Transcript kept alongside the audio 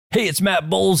Hey, it's Matt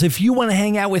Bowles. If you want to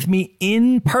hang out with me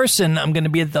in person, I'm going to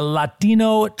be at the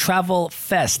Latino Travel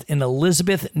Fest in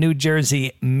Elizabeth, New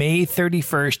Jersey, May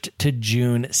 31st to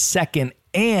June 2nd.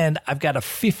 And I've got a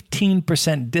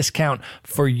 15% discount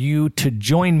for you to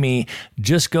join me.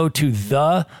 Just go to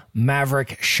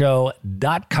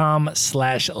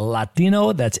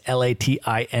themaverickshow.com/Latino. That's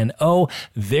Latino.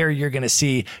 There you're going to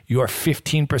see your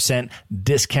 15%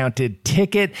 discounted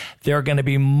ticket. There are going to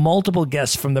be multiple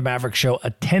guests from the Maverick Show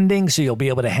attending, so you'll be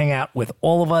able to hang out with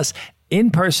all of us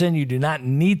in person. You do not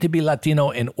need to be Latino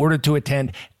in order to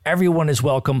attend. Everyone is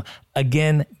welcome.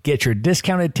 Again, get your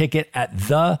discounted ticket at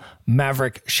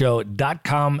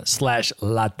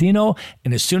themaverickshow.com/Latino.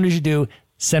 And as soon as you do,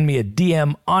 send me a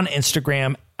DM on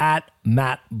Instagram at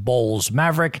Matt Bowles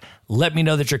Maverick. Let me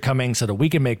know that you're coming so that we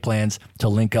can make plans to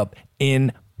link up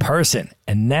in person.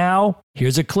 And now,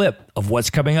 here's a clip of what's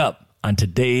coming up on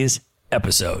today's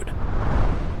episode.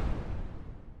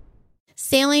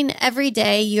 Sailing every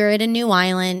day, you're at a new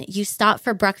island. You stop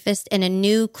for breakfast in a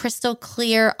new crystal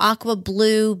clear aqua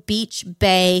blue beach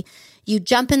bay. You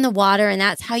jump in the water, and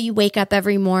that's how you wake up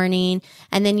every morning.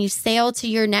 And then you sail to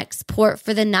your next port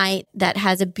for the night that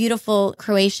has a beautiful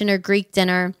Croatian or Greek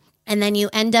dinner. And then you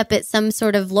end up at some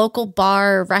sort of local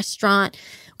bar or restaurant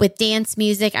with dance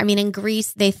music. I mean, in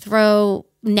Greece, they throw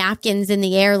napkins in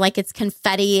the air like it's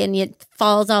confetti and it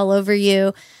falls all over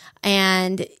you.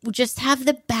 And just have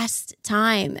the best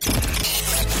time.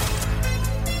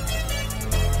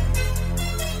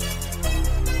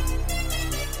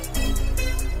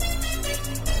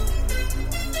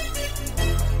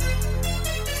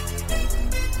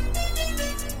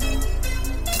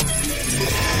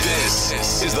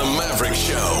 This is the Maverick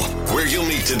Show, where you'll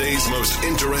meet today's most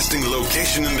interesting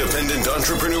location-independent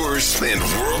entrepreneurs and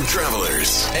world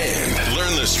travelers, and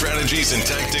learn the strategies and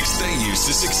tactics they use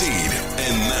to succeed.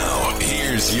 And now,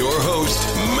 here's your host,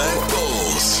 Matt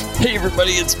Bowles. Hey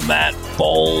everybody, it's Matt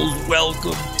Bowles.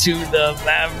 Welcome to the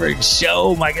Maverick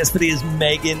Show. My guest today is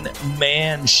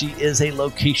Mann. She is a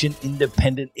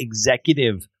location-independent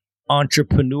executive,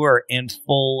 entrepreneur, and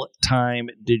full-time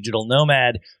digital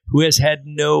nomad who has had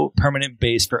no permanent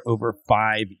base for over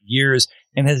 5 years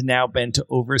and has now been to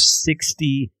over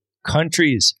 60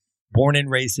 countries. Born and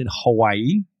raised in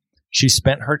Hawaii, she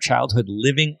spent her childhood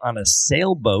living on a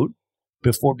sailboat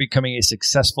before becoming a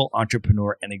successful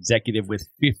entrepreneur and executive with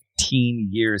 15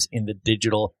 years in the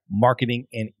digital marketing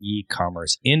and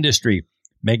e-commerce industry.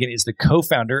 Megan is the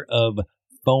co-founder of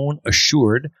Phone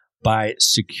Assured by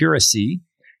Securacy,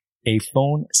 a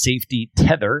phone safety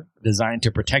tether designed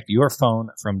to protect your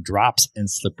phone from drops and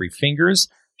slippery fingers.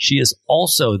 She is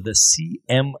also the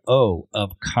CMO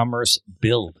of Commerce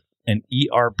Build, an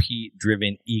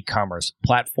ERP-driven e-commerce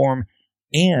platform,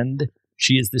 and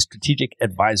she is the strategic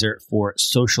advisor for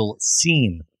Social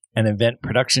Scene, an event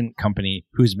production company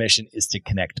whose mission is to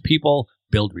connect people,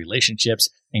 build relationships,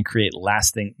 and create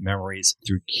lasting memories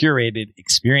through curated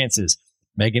experiences.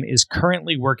 Megan is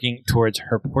currently working towards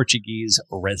her Portuguese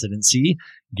residency,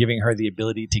 giving her the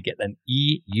ability to get an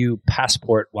EU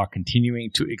passport while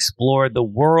continuing to explore the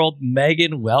world.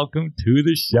 Megan, welcome to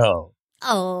the show.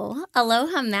 Oh,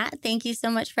 aloha, Matt. Thank you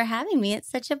so much for having me. It's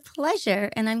such a pleasure,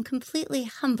 and I'm completely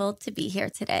humbled to be here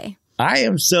today. I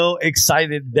am so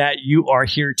excited that you are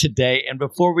here today. And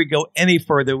before we go any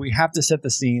further, we have to set the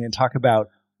scene and talk about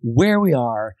where we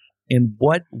are and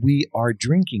what we are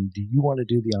drinking. Do you want to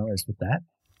do the honors with that?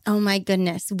 Oh my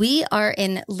goodness. We are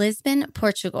in Lisbon,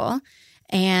 Portugal.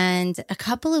 And a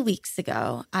couple of weeks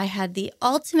ago, I had the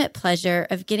ultimate pleasure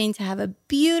of getting to have a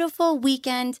beautiful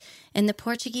weekend in the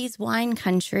Portuguese wine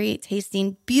country,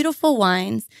 tasting beautiful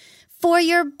wines for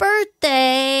your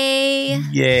birthday.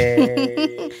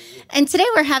 Yay. And today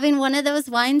we're having one of those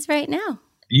wines right now.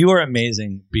 You are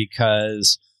amazing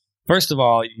because, first of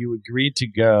all, you agreed to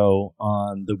go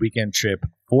on the weekend trip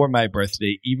for my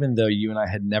birthday, even though you and I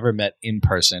had never met in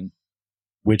person,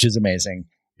 which is amazing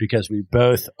because we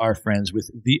both are friends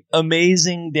with the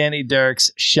amazing Danny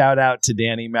Dirks. Shout out to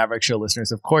Danny. Maverick Show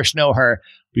listeners, of course, know her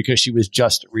because she was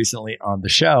just recently on the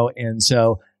show. And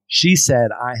so she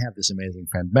said, I have this amazing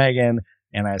friend, Megan.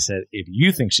 And I said, if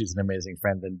you think she's an amazing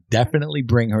friend, then definitely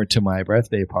bring her to my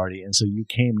birthday party. And so you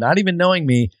came not even knowing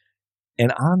me.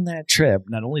 And on that trip,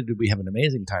 not only did we have an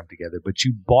amazing time together, but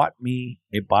you bought me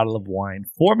a bottle of wine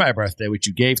for my birthday, which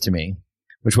you gave to me,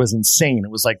 which was insane. It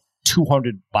was like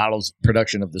 200 bottles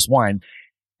production of this wine.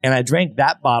 And I drank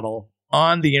that bottle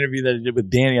on the interview that I did with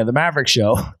Danny on the Maverick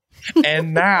Show.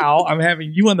 And now I'm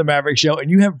having you on the Maverick Show, and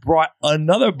you have brought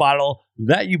another bottle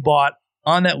that you bought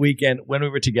on that weekend when we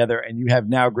were together. And you have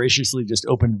now graciously just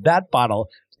opened that bottle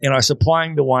and are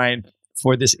supplying the wine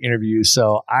for this interview.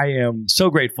 So I am so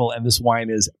grateful, and this wine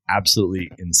is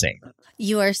absolutely insane.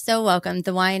 You are so welcome.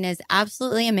 The wine is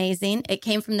absolutely amazing. It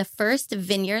came from the first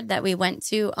vineyard that we went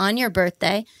to on your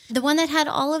birthday, the one that had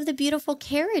all of the beautiful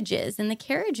carriages in the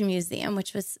carriage museum,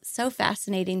 which was so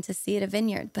fascinating to see at a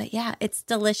vineyard. But yeah, it's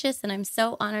delicious, and I'm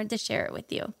so honored to share it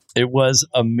with you. It was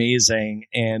amazing.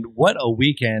 And what a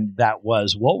weekend that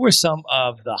was. What were some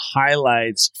of the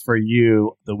highlights for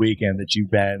you the weekend that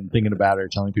you've been thinking about or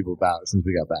telling people about since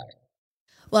we got back?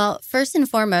 Well, first and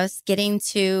foremost, getting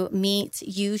to meet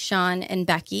you, Sean, and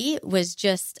Becky was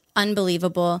just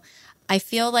unbelievable. I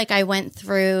feel like I went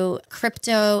through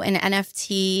crypto and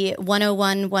NFT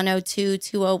 101, 102,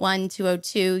 201,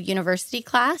 202 university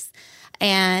class.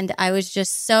 And I was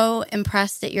just so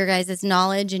impressed at your guys'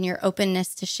 knowledge and your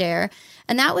openness to share.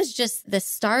 And that was just the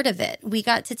start of it. We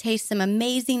got to taste some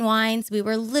amazing wines. We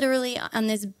were literally on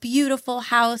this beautiful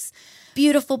house,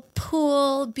 beautiful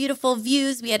pool, beautiful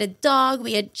views. We had a dog,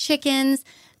 we had chickens,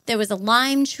 there was a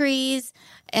lime trees.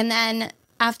 And then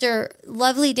after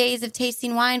lovely days of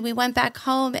tasting wine, we went back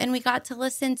home and we got to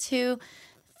listen to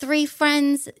 3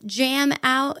 friends jam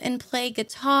out and play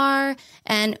guitar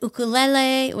and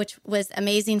ukulele, which was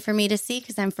amazing for me to see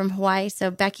because I'm from Hawaii. So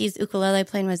Becky's ukulele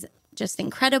playing was just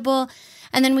incredible.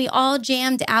 And then we all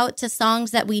jammed out to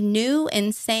songs that we knew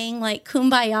and sang like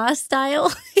Kumbaya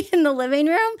style in the living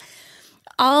room,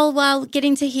 all while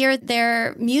getting to hear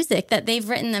their music that they've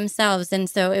written themselves. And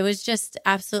so it was just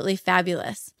absolutely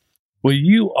fabulous. Well,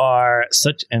 you are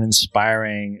such an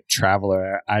inspiring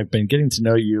traveler. I've been getting to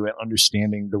know you and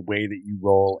understanding the way that you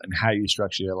roll and how you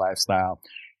structure your lifestyle.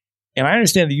 And I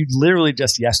understand that you literally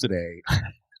just yesterday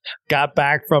got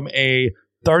back from a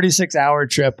 36-hour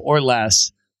trip or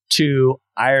less to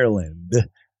Ireland.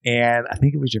 And I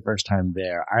think it was your first time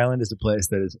there. Ireland is a place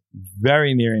that is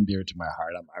very near and dear to my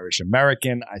heart. I'm Irish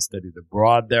American. I studied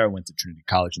abroad there. I went to Trinity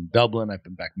College in Dublin. I've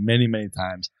been back many, many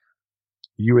times.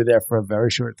 You were there for a very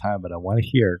short time, but I want to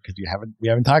hear, because we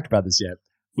haven't talked about this yet.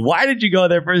 Why did you go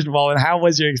there, first of all, and how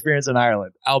was your experience in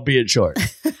Ireland, albeit short?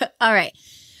 All right.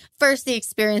 First, the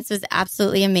experience was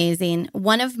absolutely amazing.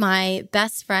 One of my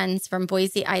best friends from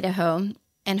Boise, Idaho,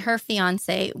 and her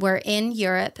fiance were in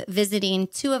Europe visiting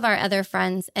 2 of our other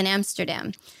friends in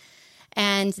Amsterdam.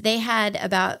 And they had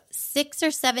about 6 or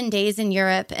 7 days in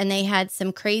Europe, and they had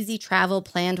some crazy travel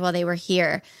planned while they were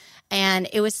here. And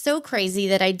it was so crazy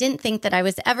that I didn't think that I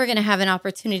was ever going to have an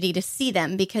opportunity to see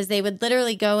them, because they would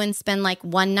literally go and spend like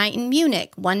one night in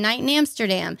Munich, one night in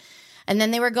Amsterdam. And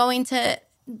then they were going to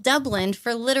Dublin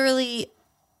for literally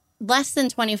less than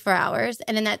 24 hours.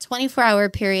 And in that 24-hour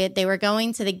period, they were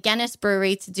going to the Guinness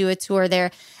Brewery to do a tour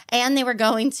there. And they were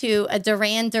going to a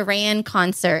Duran Duran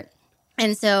concert.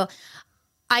 And so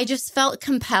I just felt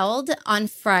compelled on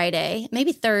Friday,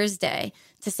 maybe Thursday,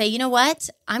 to say, you know what,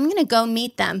 I'm going to go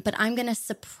meet them, but I'm going to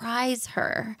surprise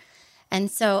her. And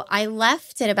so I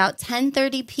left at about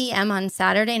 10:30 p.m. on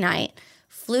Saturday night,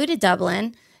 flew to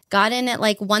Dublin, got in at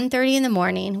like 1:30 in the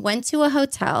morning, went to a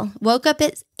hotel, woke up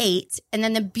at 8. And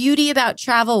then the beauty about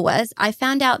travel was I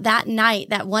found out that night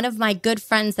that one of my good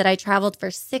friends that I traveled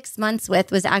for 6 months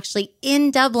with was actually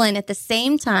in Dublin at the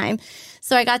same time.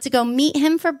 So I got to go meet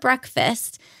him for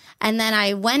breakfast. And then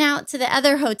I went out to the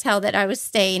other hotel that I was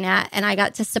staying at, and I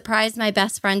got to surprise my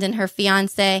best friend and her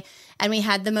fiance. And we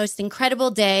had the most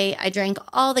incredible day. I drank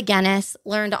all the Guinness,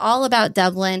 learned all about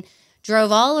Dublin,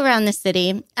 drove all around the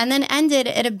city, and then ended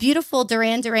at a beautiful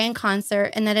Duran Duran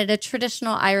concert and then at a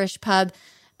traditional Irish pub.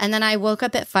 And then I woke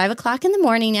up at 5 o'clock in the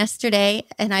morning yesterday,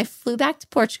 and I flew back to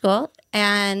Portugal,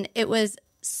 and it was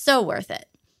so worth it.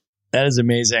 That is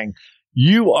amazing.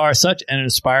 You are such an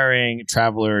inspiring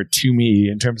traveler to me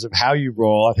in terms of how you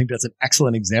roll. I think that's an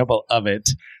excellent example of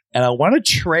it. And I want to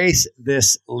trace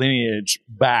this lineage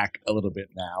back a little bit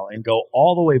now and go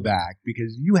all the way back,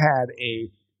 because you had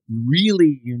a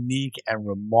really unique and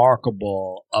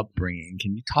remarkable upbringing.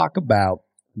 Can you talk about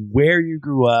where you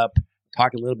grew up,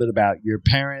 talk a little bit about your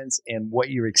parents and what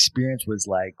your experience was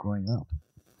like growing up?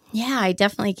 Yeah, I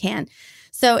definitely can.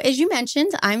 So as you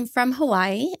mentioned, I'm from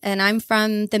Hawaii, and I'm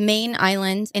from the main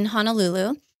island in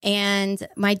Honolulu. And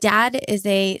my dad is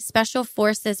a Special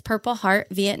Forces Purple Heart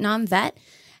Vietnam vet,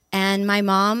 and my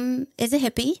mom is a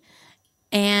hippie.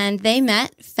 And they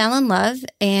met, fell in love,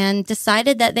 and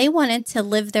decided that they wanted to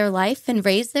live their life and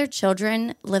raise their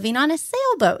children living on a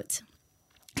sailboat.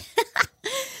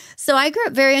 So I grew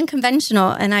up very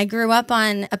unconventional, and I grew up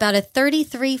on about a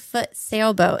 33-foot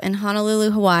sailboat in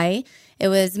Honolulu, Hawaii. It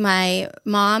was my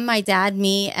mom, my dad,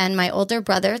 me, and my older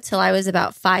brother till I was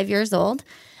about 5 years old.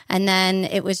 And then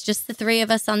it was just the 3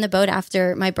 of us on the boat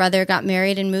after my brother got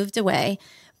married and moved away.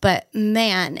 But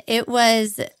man, it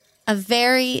was a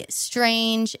very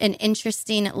strange and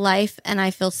interesting life. And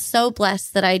I feel so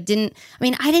blessed that I didn't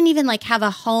even have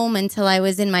a home until I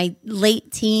was in my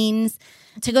late teens.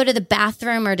 To go to the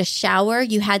bathroom or to shower,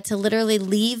 you had to literally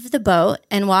leave the boat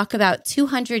and walk about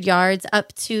 200 yards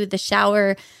up to the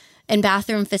shower and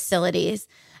bathroom facilities.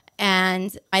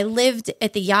 And I lived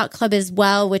at the yacht club as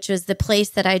well, which was the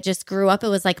place that I just grew up. It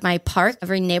was like my park.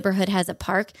 Every neighborhood has a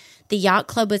park. The yacht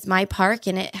club was my park,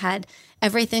 and it had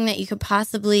everything that you could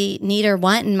possibly need or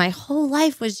want. And my whole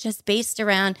life was just based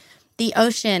around the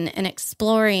ocean and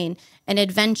exploring and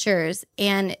adventures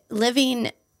and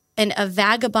living a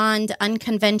vagabond,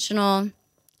 unconventional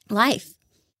life.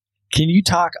 Can you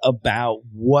talk about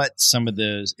what some of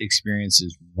those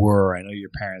experiences were? I know your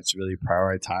parents really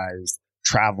prioritized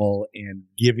travel and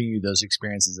giving you those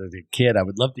experiences as a kid. I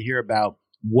would love to hear about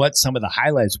what some of the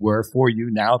highlights were for you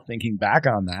now, thinking back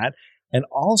on that, and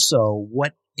also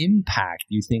what impact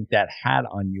you think that had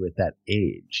on you at that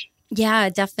age. Yeah,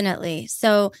 definitely.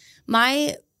 So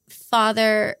my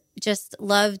father just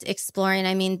loved exploring.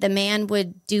 I mean, the man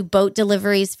would do boat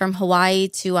deliveries from Hawaii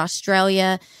to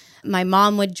Australia. My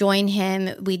mom would join him.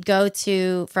 We'd go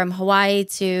from Hawaii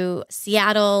to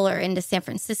Seattle or into San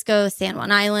Francisco, San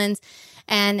Juan Islands.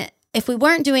 And if we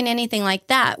weren't doing anything like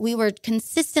that, we were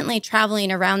consistently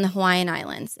traveling around the Hawaiian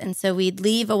Islands. And so we'd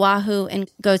leave Oahu and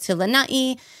go to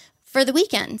Lanai for the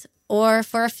weekend or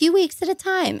for a few weeks at a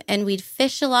time. And we'd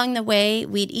fish along the way.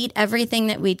 We'd eat everything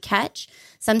that we'd catch.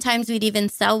 Sometimes we'd even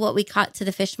sell what we caught to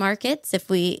the fish markets if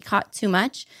we caught too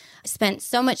much. I spent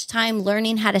so much time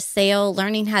learning how to sail,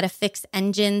 learning how to fix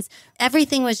engines.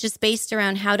 Everything was just based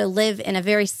around how to live in a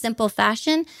very simple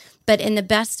fashion, but in the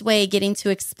best way, getting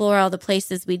to explore all the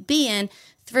places we'd be in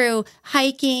through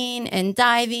hiking and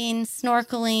diving,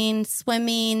 snorkeling,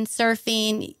 swimming,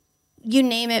 surfing, you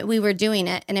name it, we were doing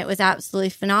it. And it was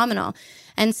absolutely phenomenal.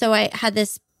 And so I had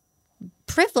this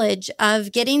privilege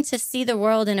of getting to see the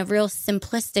world in a real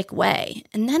simplistic way.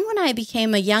 And then when I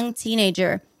became a young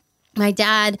teenager, my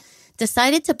dad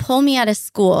decided to pull me out of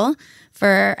school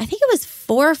for, I think it was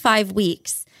 4 or 5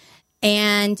 weeks.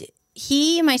 And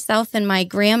he, myself, and my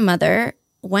grandmother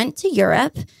went to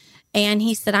Europe. And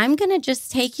he said, I'm going to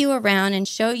just take you around and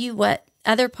show you what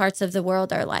other parts of the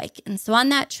world are like. And so on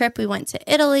that trip, we went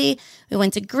to Italy, we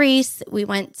went to Greece, we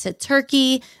went to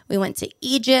Turkey, we went to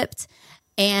Egypt,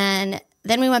 and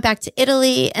then we went back to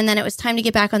Italy, and then it was time to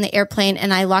get back on the airplane,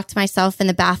 and I locked myself in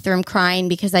the bathroom crying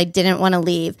because I didn't want to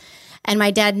leave. And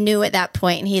my dad knew at that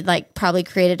point, and he'd probably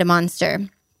created a monster.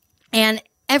 And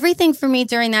everything for me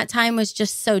during that time was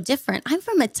just so different. I'm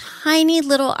from a tiny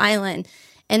little island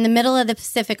in the middle of the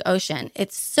Pacific Ocean.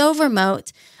 It's so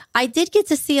remote. I did get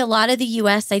to see a lot of the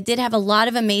U.S. I did have a lot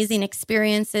of amazing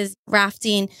experiences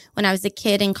rafting when I was a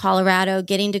kid in Colorado,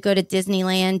 getting to go to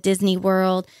Disneyland, Disney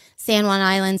World, San Juan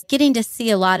Islands, getting to see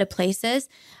a lot of places.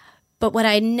 But what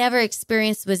I never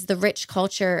experienced was the rich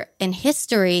culture and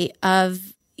history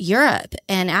of Europe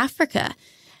and Africa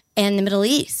and the Middle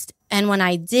East. And when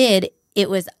I did, it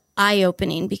was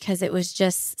eye-opening because it was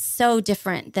just so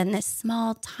different than this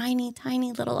small, tiny,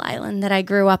 tiny little island that I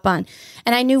grew up on.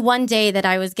 And I knew one day that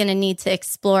I was going to need to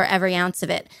explore every ounce of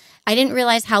it. I didn't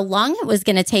realize how long it was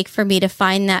going to take for me to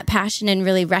find that passion and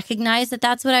really recognize that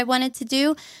that's what I wanted to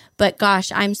do. But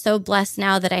gosh, I'm so blessed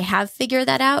now that I have figured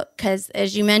that out because,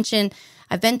 as you mentioned,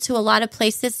 I've been to a lot of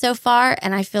places so far,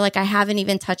 and I feel like I haven't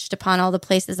even touched upon all the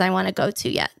places I want to go to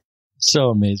yet. So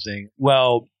amazing.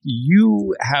 Well,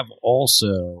 you have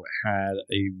also had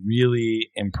a really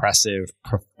impressive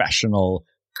professional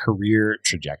career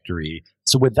trajectory.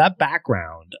 So with that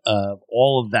background of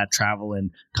all of that travel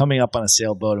and coming up on a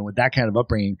sailboat and with that kind of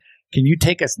upbringing, can you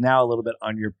take us now a little bit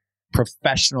on your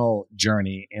professional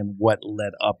journey and what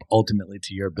led up ultimately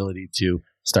to your ability to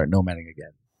start nomading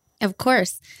again? Of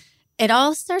course. It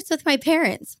all starts with my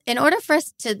parents. In order for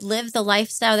us to live the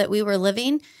lifestyle that we were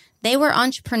living, they were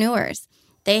entrepreneurs.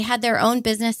 They had their own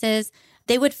businesses.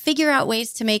 They would figure out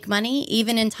ways to make money,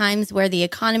 even in times where the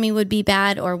economy would be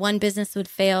bad or one business would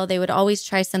fail. They would always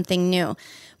try something new.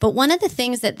 But one of the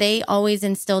things that they always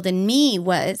instilled in me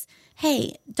was,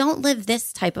 hey, don't live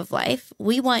this type of life.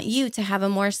 We want you to have a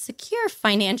more secure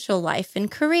financial life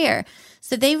and career.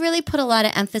 So they really put a lot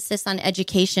of emphasis on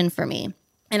education for me.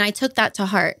 And I took that to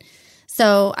heart.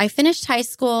 So I finished high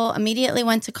school, immediately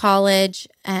went to college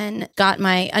and got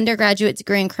my undergraduate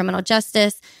degree in criminal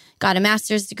justice, got a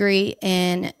master's degree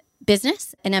in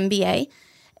business, an MBA.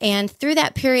 And through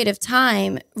that period of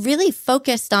time, really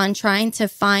focused on trying to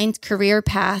find career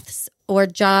paths or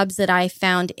jobs that I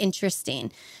found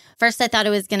interesting. First, I thought I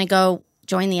was going to go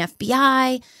join the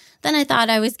FBI. Then I thought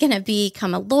I was going to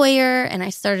become a lawyer, and I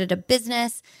started a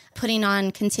business. putting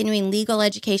on continuing legal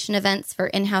education events for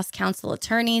in-house counsel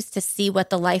attorneys to see what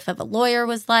the life of a lawyer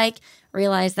was like.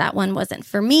 Realized that one wasn't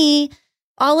for me.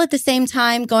 All at the same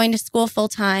time, going to school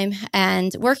full-time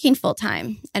and working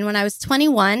full-time. And when I was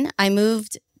 21, I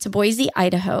moved to Boise,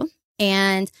 Idaho,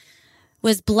 and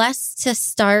was blessed to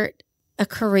start a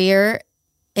career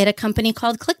at a company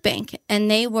called ClickBank.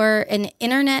 And they were an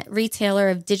internet retailer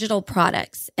of digital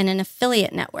products and an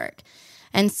affiliate network.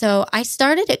 And so I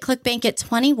started at ClickBank at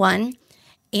 21,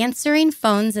 answering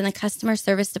phones in the customer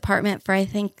service department for, I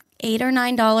think, $8 or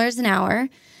 $9 an hour.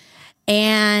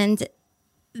 And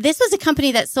this was a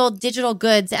company that sold digital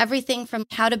goods, everything from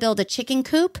how to build a chicken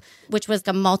coop, which was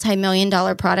a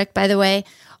multi-million-dollar product, by the way,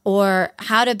 or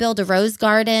how to build a rose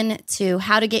garden to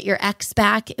how to get your ex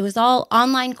back. It was all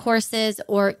online courses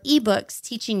or ebooks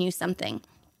teaching you something.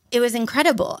 It was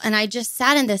incredible. And I just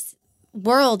sat in this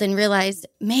world and realized,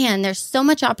 man, there's so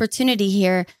much opportunity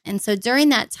here. And so during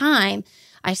that time,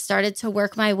 I started to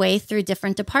work my way through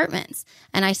different departments,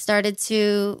 and I started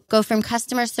to go from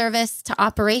customer service to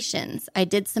operations. I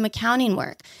did some accounting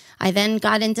work. I then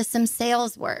got into some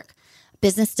sales work,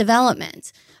 business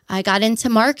development. I got into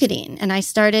marketing, and I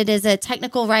started as a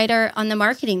technical writer on the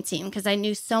marketing team because I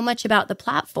knew so much about the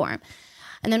platform.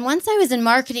 And then once I was in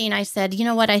marketing, I said, you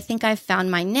know what, I think I've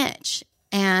found my niche.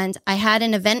 And I had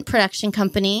an event production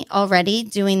company already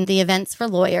doing the events for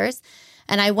lawyers.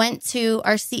 And I went to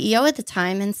our CEO at the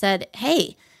time and said,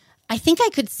 hey, I think I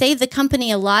could save the company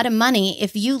a lot of money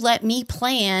if you let me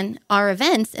plan our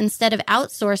events instead of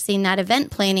outsourcing that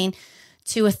event planning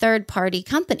to a third-party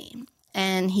company.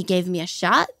 And he gave me a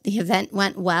shot. The event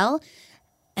went well.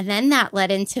 And then that led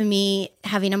into me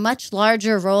having a much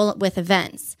larger role with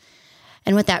events.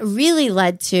 And what that really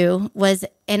led to was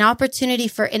an opportunity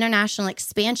for international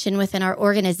expansion within our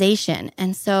organization.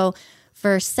 And so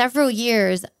for several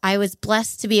years, I was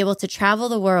blessed to be able to travel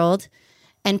the world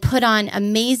and put on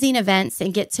amazing events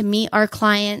and get to meet our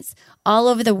clients all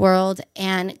over the world.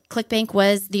 And ClickBank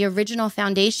was the original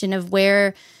foundation of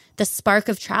where the spark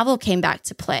of travel came back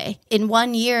to play. In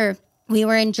 1 year, we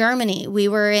were in Germany, we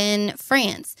were in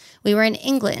France, we were in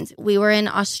England, we were in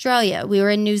Australia, we were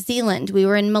in New Zealand, we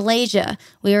were in Malaysia,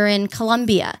 we were in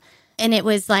Colombia. And it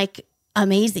was like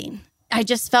amazing. I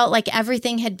just felt like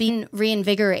everything had been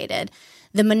reinvigorated.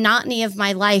 The monotony of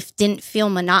my life didn't feel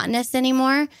monotonous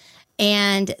anymore.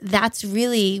 And that's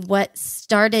really what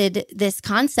started this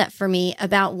concept for me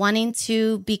about wanting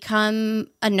to become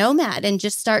a nomad and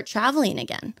just start traveling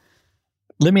again.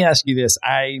 Let me ask you this.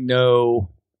 I know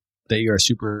that you're a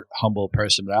super humble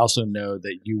person, but I also know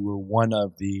that you were one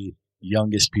of the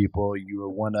youngest people. You were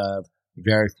one of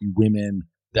very few women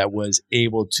that was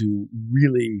able to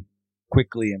really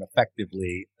quickly and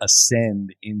effectively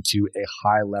ascend into a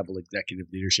high-level executive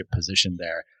leadership position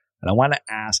there. And I want to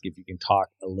ask if you can talk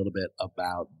a little bit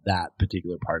about that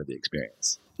particular part of the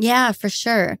experience. Yeah, for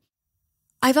sure.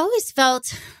 I've always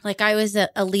felt like I was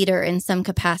a leader in some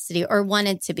capacity or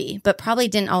wanted to be, but probably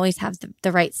didn't always have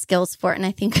the right skills for it. And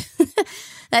I think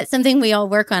that's something we all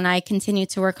work on. I continue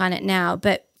to work on it now.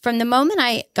 But from the moment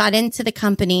I got into the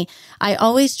company, I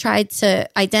always tried to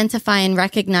identify and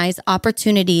recognize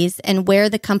opportunities and where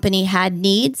the company had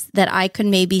needs that I could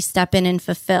maybe step in and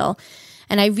fulfill.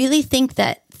 And I really think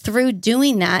that through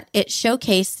doing that, it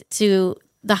showcased to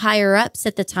the higher ups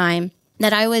at the time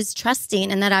that I was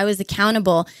trusting and that I was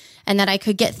accountable and that I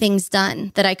could get things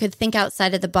done, that I could think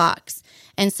outside of the box.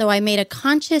 And so I made a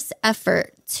conscious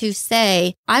effort to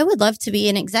say, I would love to be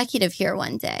an executive here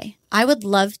one day. I would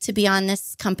love to be on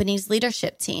this company's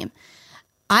leadership team.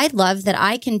 I love that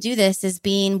I can do this as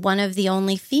being one of the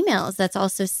only females that's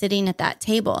also sitting at that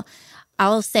table.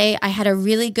 I'll say I had a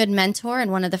really good mentor,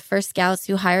 and one of the first gals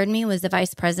who hired me was the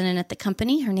vice president at the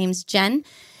company. Her name's Jen.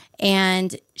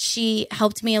 And she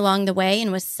helped me along the way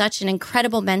and was such an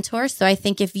incredible mentor. So I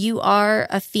think if you are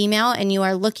a female and you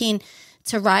are looking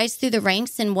to rise through the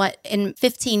ranks in what in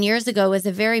 15 years ago was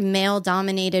a very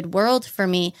male-dominated world for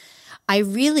me, I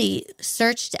really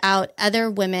searched out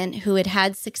other women who had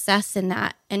had success in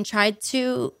that and tried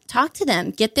to talk to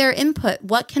them, get their input.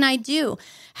 What can I do?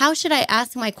 How should I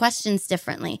ask my questions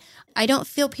differently? I don't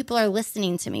feel people are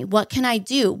listening to me. What can I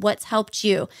do? What's helped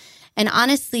you? And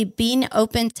honestly, being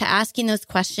open to asking those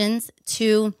questions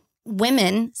to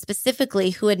women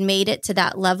specifically who had made it to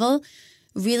that level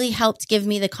really helped give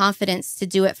me the confidence to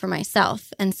do it for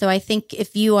myself. And so I think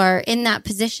if you are in that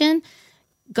position,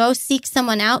 go seek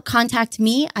someone out, contact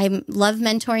me. I love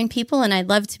mentoring people and I'd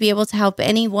love to be able to help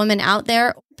any woman out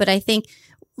there. But I think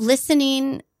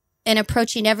listening and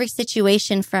approaching every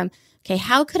situation from okay,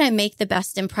 how could I make the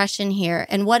best impression here?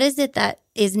 And what is it that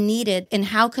is needed? And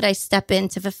how could I step in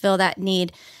to fulfill that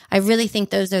need? I really think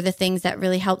those are the things that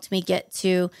really helped me get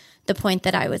to the point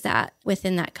that I was at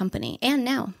within that company and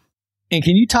now. And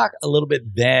can you talk a little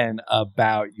bit then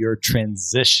about your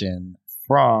transition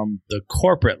from the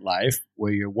corporate life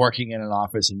where you're working in an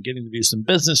office and getting to do some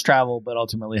business travel, but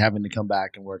ultimately having to come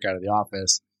back and work out of the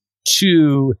office,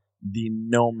 to the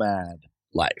nomad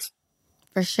life?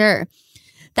 For sure.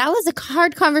 That was a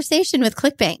hard conversation with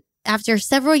ClickBank. After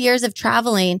several years of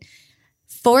traveling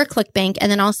for ClickBank and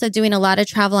then also doing a lot of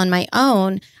travel on my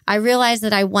own, I realized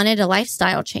that I wanted a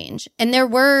lifestyle change. And there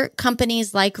were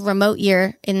companies like Remote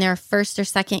Year in their first or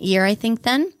second year, I think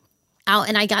then, out.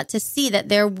 And I got to see that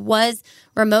there was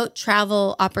remote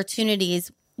travel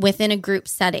opportunities within a group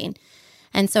setting.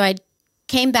 And so I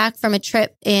came back from a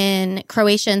trip in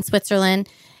Croatia and Switzerland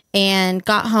and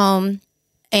got home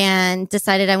and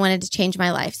decided I wanted to change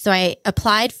my life. So I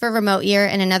applied for Remote Year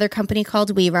in another company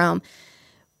called WeRoam,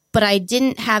 but I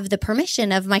didn't have the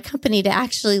permission of my company to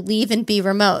actually leave and be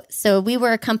remote. So we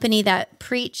were a company that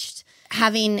preached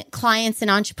having clients and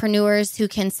entrepreneurs who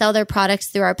can sell their products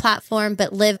through our platform,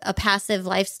 but live a passive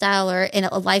lifestyle or in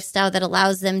a lifestyle that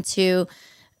allows them to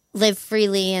live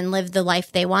freely and live the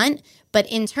life they want. But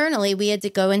internally, we had to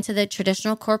go into the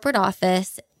traditional corporate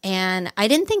office, and I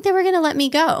didn't think they were going to let me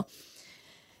go.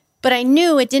 But I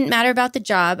knew it didn't matter about the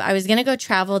job. I was going to go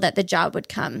travel, that the job would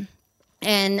come.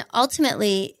 And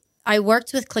ultimately, I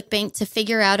worked with ClickBank to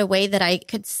figure out a way that I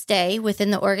could stay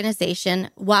within the organization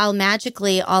while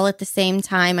magically all at the same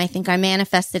time, I think I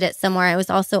manifested it somewhere. I was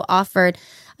also offered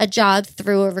a job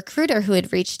through a recruiter who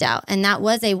had reached out, and that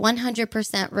was a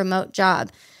 100% remote job.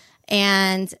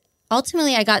 And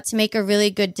ultimately, I got to make a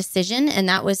really good decision, and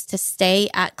that was to stay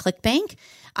at ClickBank.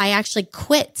 I actually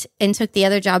quit and took the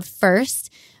other job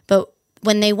first. But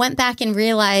when they went back and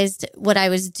realized what I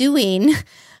was doing,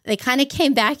 they kind of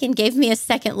came back and gave me a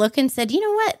second look and said, you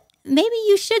know what, maybe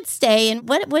you should stay. And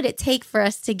what would it take for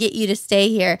us to get you to stay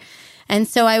here? And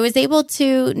so I was able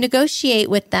to negotiate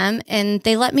with them, and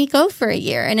they let me go for a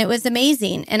year. And it was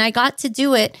amazing. And I got to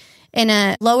do it in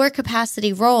a lower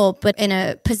capacity role, but in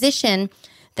a position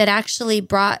that actually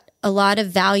brought a lot of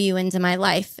value into my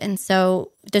life. And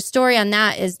so the story on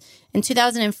that is in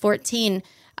 2014,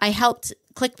 I helped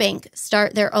ClickBank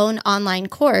start their own online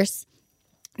course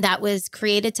that was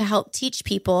created to help teach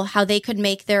people how they could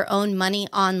make their own money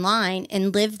online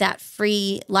and live that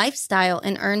free lifestyle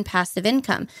and earn passive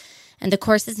income. And the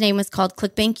course's name was called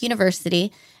ClickBank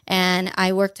University. And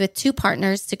I worked with 2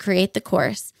 partners to create the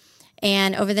course.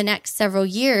 And over the next several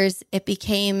years, it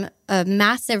became a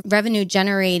massive revenue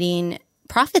generating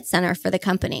profit center for the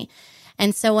company.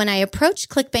 And so when I approached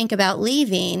ClickBank about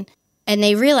leaving, and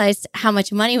they realized how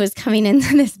much money was coming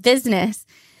into this business,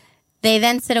 they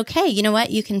then said, okay, you know what,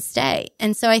 you can stay.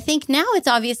 And so I think now it's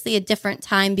obviously a different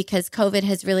time because COVID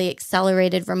has really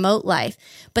accelerated remote life,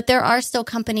 but there are still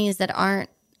companies that aren't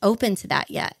open to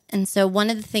that yet. And so one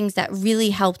of the things that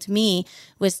really helped me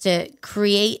was to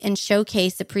create and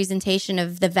showcase a presentation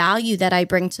of the value that I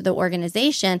bring to the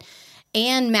organization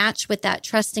and match with that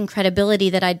trust and credibility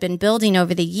that I'd been building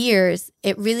over the years.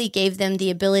 It really gave them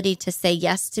the ability to say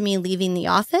yes to me leaving the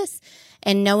office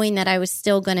and knowing that I was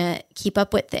still going to keep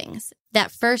up with things.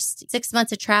 That first 6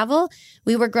 months of travel,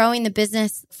 we were growing the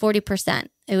business 40%.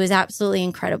 It was absolutely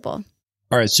incredible.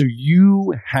 All right. So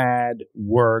you had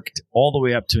worked all the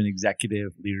way up to an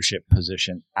executive leadership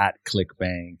position at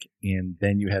ClickBank, and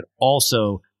then you had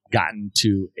also gotten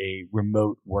to a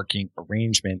remote working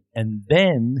arrangement. And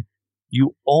then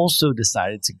you also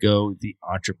decided to go the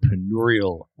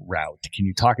entrepreneurial route. Can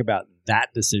you talk about that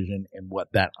decision and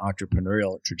what that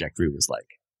entrepreneurial trajectory was like?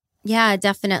 Yeah,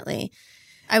 definitely.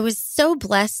 I was so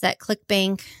blessed that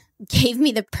ClickBank gave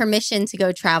me the permission to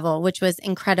go travel, which was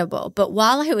incredible. But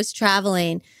while I was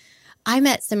traveling, I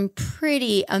met some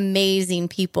pretty amazing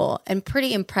people and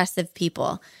pretty impressive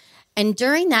people. And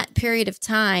during that period of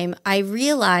time, I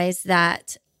realized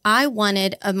that I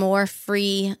wanted a more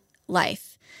free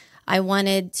life. I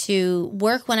wanted to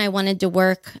work when I wanted to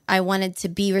work. I wanted to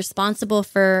be responsible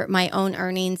for my own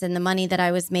earnings and the money that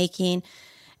I was making.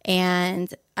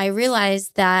 And I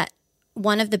realized that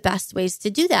one of the best ways to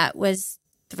do that was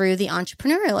through the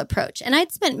entrepreneurial approach. And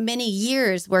I'd spent many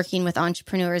years working with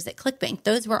entrepreneurs at ClickBank.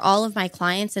 Those were all of my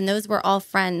clients, and those were all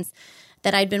friends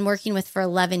that I'd been working with for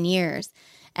 11 years.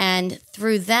 And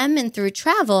through them and through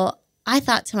travel, I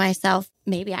thought to myself,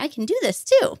 maybe I can do this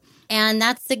too. And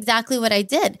that's exactly what I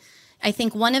did. I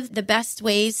think one of the best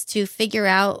ways to figure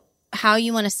out how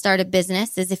you want to start a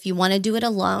business is if you want to do it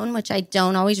alone, which I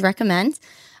don't always recommend,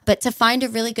 but to find a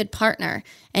really good partner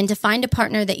and to find a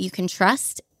partner that you can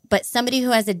trust, but somebody who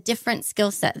has a different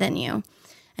skill set than you.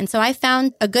 And so I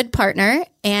found a good partner,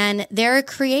 and they're a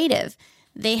creative.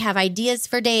 They have ideas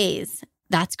for days.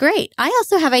 That's great. I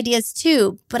also have ideas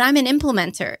too, but I'm an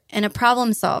implementer and a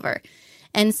problem solver.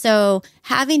 And so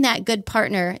having that good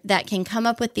partner that can come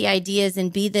up with the ideas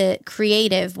and be the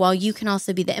creative while you can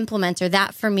also be the implementer,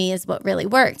 that for me is what really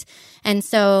worked. And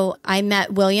so I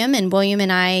met William, and William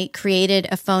and I created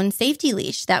a phone safety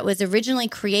leash that was originally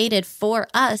created for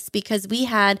us because we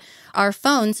had our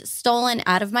phones stolen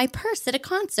out of my purse at a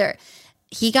concert.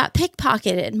 He got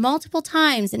pickpocketed multiple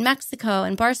times in Mexico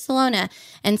and Barcelona.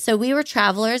 And so we were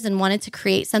travelers and wanted to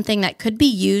create something that could be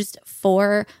used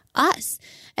for us.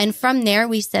 And from there,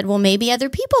 we said, well, maybe other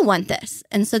people want this.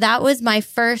 And so that was my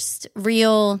first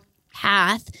real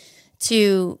path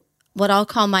to what I'll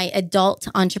call my adult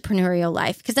entrepreneurial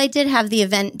life. Because I did have the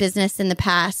event business in the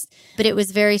past, but it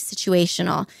was very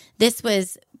situational. This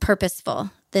was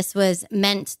purposeful. This was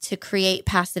meant to create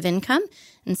passive income.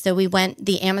 And so we went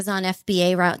the Amazon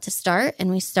FBA route to start, and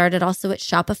we started also at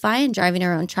Shopify and driving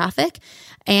our own traffic.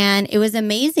 And it was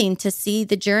amazing to see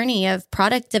the journey of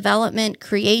product development,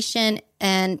 creation,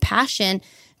 and passion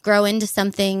grow into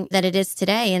something that it is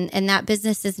today. And that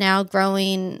business is now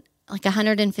growing like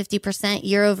 150%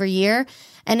 year over year.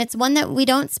 And it's one that we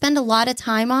don't spend a lot of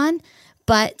time on,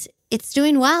 but it's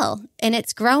doing well and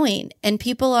it's growing and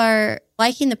people are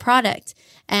liking the product.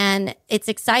 And it's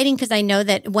exciting because I know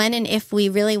that when and if we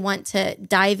really want to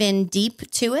dive in deep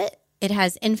to it, it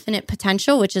has infinite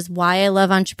potential, which is why I love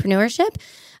entrepreneurship.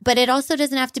 But it also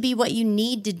doesn't have to be what you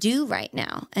need to do right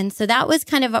now. And so that was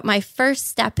kind of my first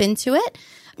step into it.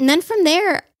 And then from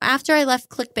there, after I left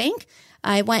ClickBank,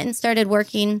 I went and started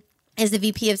working as a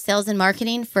VP of sales and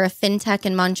marketing for a fintech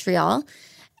in Montreal.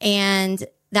 And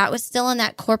that was still in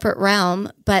that corporate realm,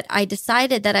 but I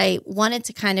decided that I wanted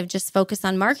to kind of just focus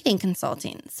on marketing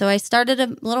consulting. So I started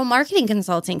a little marketing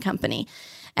consulting company,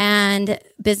 and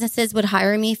businesses would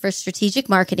hire me for strategic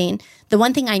marketing. The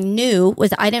one thing I knew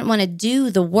was I didn't want to do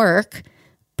the work,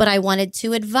 but I wanted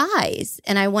to advise,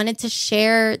 and I wanted to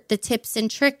share the tips and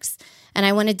tricks, and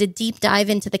I wanted to deep dive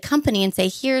into the company and say,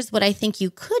 here's what I think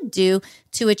you could do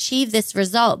to achieve this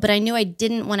result. But I knew I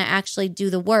didn't want to actually do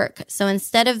the work. So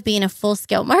instead of being a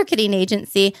full-scale marketing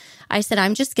agency, I said,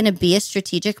 I'm just going to be a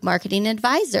strategic marketing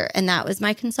advisor. And that was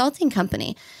my consulting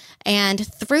company. And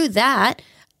through that,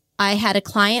 I had a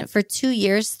client for 2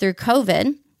 years through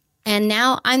COVID. And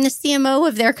now I'm the CMO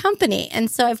of their company.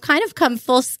 And so I've kind of come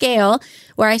full scale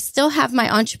where I still have my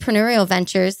entrepreneurial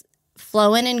ventures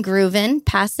flowing and grooving,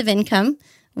 passive income,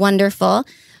 wonderful.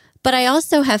 But I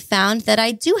also have found that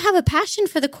I do have a passion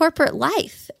for the corporate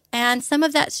life and some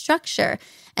of that structure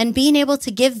and being able to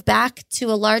give back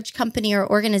to a large company or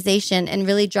organization and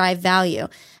really drive value.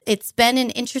 It's been an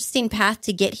interesting path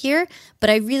to get here, but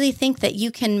I really think that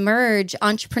you can merge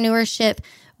entrepreneurship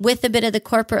with a bit of the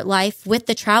corporate life, with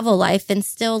the travel life, and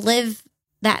still live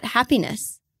that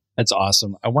happiness. That's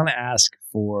awesome. I want to ask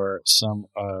for some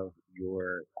of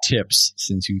your tips,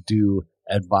 since you do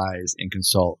advise and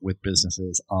consult with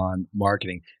businesses on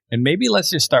marketing. And maybe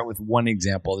let's just start with one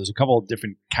example. There's a couple of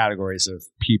different categories of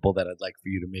people that I'd like for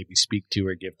you to maybe speak to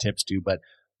or give tips to. But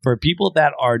for people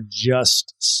that are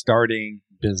just starting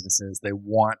businesses, they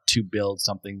want to build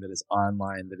something that is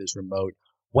online, that is remote.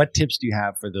 What tips do you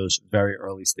have for those very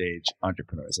early stage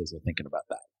entrepreneurs as they're thinking about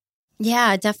that?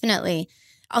 Yeah, definitely.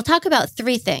 I'll talk about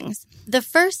 3 things. The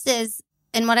first is,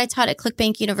 and what I taught at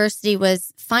ClickBank University,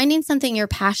 was finding something you're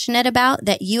passionate about,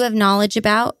 that you have knowledge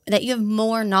about, that you have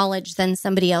more knowledge than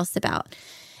somebody else about,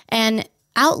 and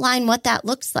outline what that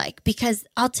looks like. Because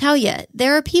I'll tell you,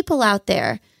 there are people out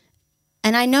there,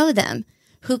 and I know them,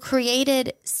 who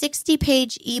created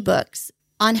 60-page ebooks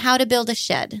on how to build a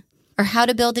shed, or how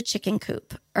to build a chicken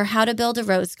coop, or how to build a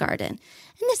rose garden.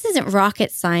 And this isn't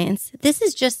rocket science. This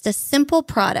is just a simple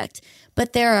product,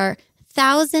 but there are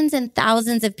thousands and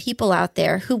thousands of people out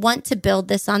there who want to build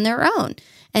this on their own.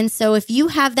 And so if you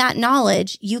have that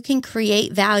knowledge, you can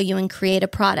create value and create a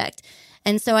product.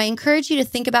 And so I encourage you to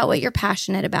think about what you're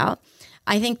passionate about.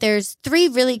 I think there's 3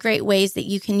 really great ways that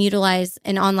you can utilize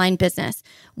an online business.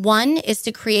 One is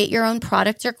to create your own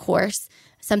product or course,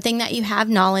 something that you have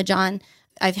knowledge on.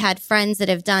 I've had friends that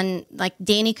have done, like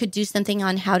Danny could do something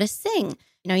on how to sing.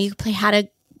 You know, you could play how to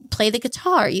play the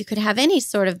guitar. You could have any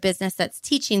sort of business that's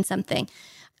teaching something.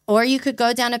 Or you could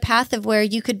go down a path of where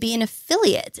you could be an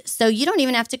affiliate. So you don't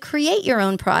even have to create your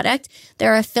own product.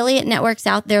 There are affiliate networks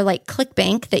out there like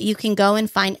ClickBank that you can go and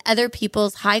find other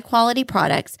people's high quality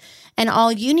products. And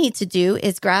all you need to do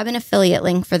is grab an affiliate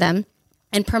link for them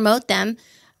and promote them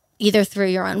either through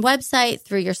your own website,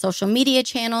 through your social media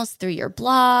channels, through your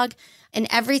blog. And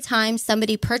every time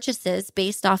somebody purchases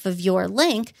based off of your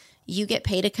link, you get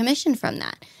paid a commission from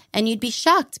that. And you'd be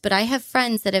shocked, but I have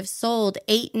friends that have sold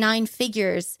 8, 9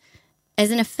 figures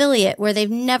as an affiliate where they've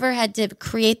never had to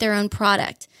create their own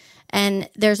product. And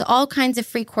there's all kinds of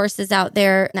free courses out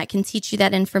there that can teach you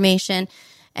that information.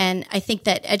 And I think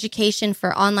that education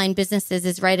for online businesses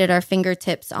is right at our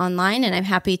fingertips online. And I'm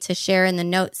happy to share in the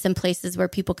notes some places where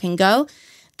people can go.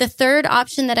 The third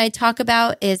option that I talk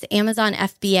about is Amazon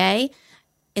FBA.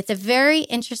 It's a very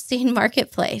interesting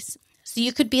marketplace. So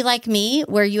you could be like me,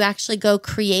 where you actually go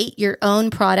create your own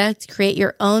product, create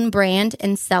your own brand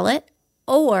and sell it.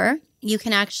 Or you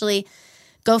can actually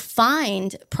go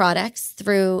find products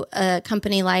through a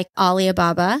company like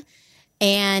Alibaba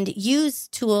and use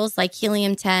tools like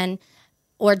Helium 10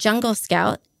 or Jungle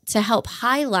Scout to help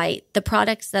highlight the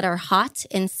products that are hot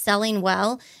and selling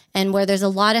well and where there's a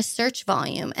lot of search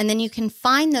volume. And then you can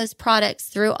find those products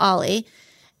through Ali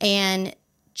and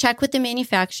check with the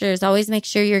manufacturers. Always make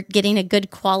sure you're getting a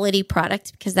good quality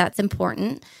product because that's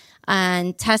important,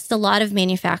 and test a lot of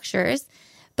manufacturers.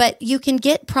 But you can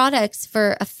get products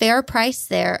for a fair price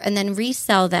there and then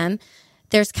resell them.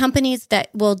 There's companies that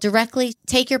will directly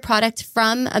take your product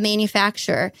from a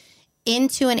manufacturer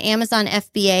into an Amazon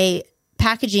FBA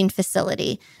packaging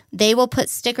facility. They will put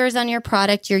stickers on your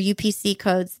product, your UPC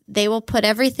codes. They will put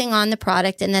everything on the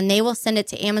product, and then they will send it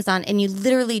to Amazon, and you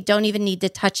literally don't even need to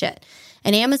touch it.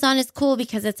 And Amazon is cool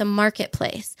because it's a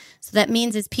marketplace. So that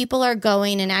means is people are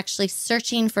going and actually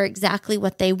searching for exactly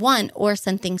what they want or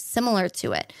something similar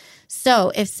to it.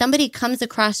 So if somebody comes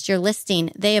across your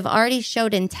listing, they have already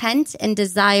showed intent and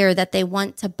desire that they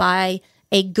want to buy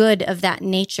a good of that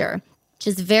nature, which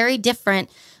is very different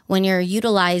when you're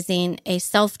utilizing a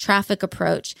self-traffic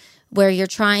approach where you're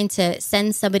trying to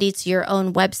send somebody to your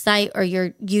own website or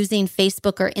you're using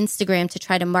Facebook or Instagram to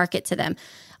try to market to them.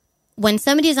 When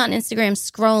somebody's on Instagram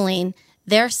scrolling,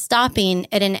 they're stopping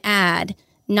at an ad,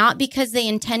 not because they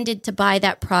intended to buy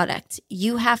that product.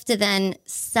 You have to then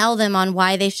sell them on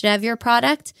why they should have your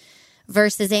product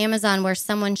versus Amazon where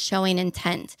someone's showing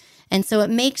intent. And so it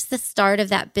makes the start of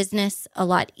that business a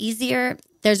lot easier.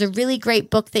 There's a really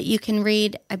great book that you can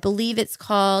read. I believe it's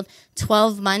called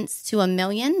 12 Months to a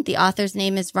Million. The author's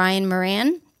name is Ryan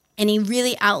Moran, and he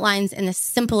really outlines in the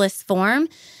simplest form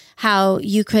how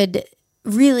you could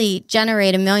really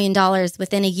generate $1 million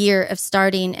within a year of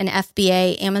starting an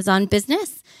FBA Amazon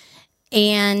business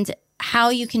and how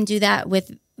you can do that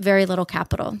with very little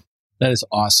capital. That is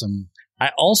awesome.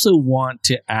 I also want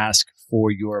to ask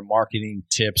for your marketing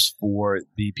tips for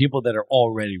the people that are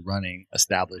already running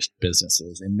established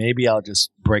businesses. And maybe I'll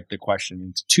just break the question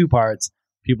into 2 parts.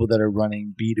 People that are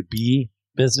running B2B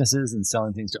businesses and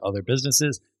selling things to other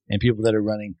businesses, and people that are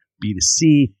running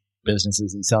B2C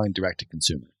businesses and selling direct to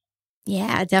consumer.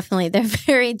 Yeah, definitely. They're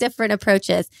very different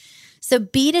approaches. So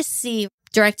B2C,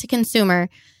 direct to consumer,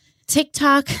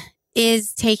 TikTok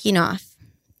is taking off.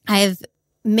 I have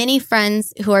many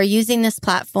friends who are using this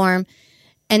platform,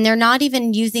 and they're not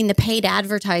even using the paid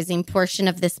advertising portion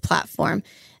of this platform.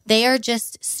 They are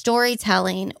just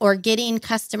storytelling or getting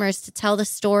customers to tell the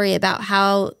story about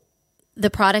how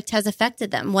the product has affected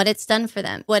them, what it's done for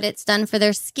them, what it's done for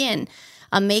their skin,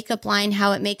 a makeup line,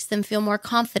 how it makes them feel more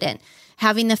confident,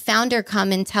 having the founder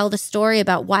come and tell the story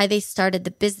about why they started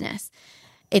the business.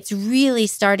 It's really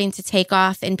starting to take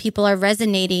off, and people are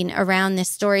resonating around this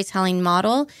storytelling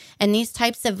model and these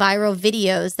types of viral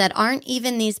videos that aren't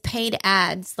even these paid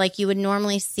ads like you would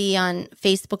normally see on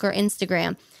Facebook or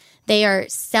Instagram. They are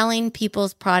selling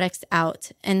people's products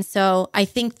out. And so I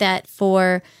think that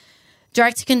for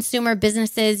direct-to-consumer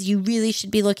businesses, you really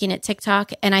should be looking at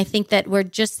TikTok. And I think that we're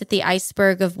just at the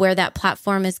iceberg of where that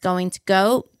platform is going to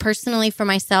go. Personally, for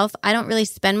myself, I don't really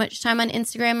spend much time on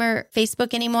Instagram or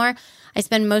Facebook anymore. I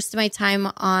spend most of my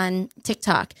time on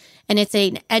TikTok. And it's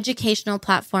an educational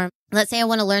platform. Let's say I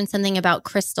want to learn something about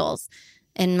crystals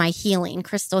and my healing,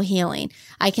 crystal healing.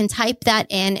 I can type that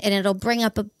in and it'll bring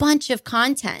up a bunch of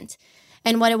content.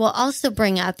 And what it will also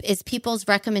bring up is people's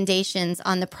recommendations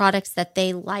on the products that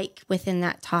they like within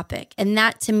that topic. And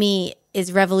that, to me,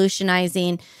 is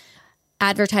revolutionizing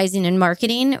advertising and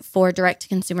marketing for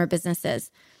direct-to-consumer businesses.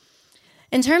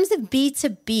 In terms of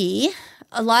B2B,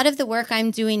 a lot of the work I'm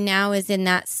doing now is in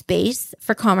that space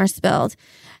for Commerce Build.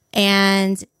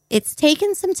 And it's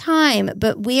taken some time,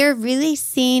 but we are really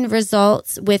seeing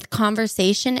results with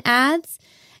conversation ads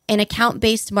and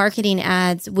account-based marketing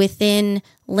ads within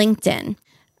LinkedIn.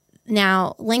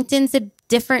 Now, LinkedIn's a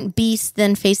different beast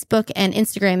than Facebook and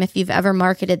Instagram if you've ever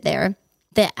marketed there.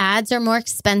 The ads are more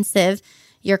expensive.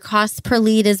 Your cost per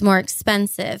lead is more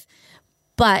expensive.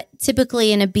 But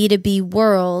typically in a B2B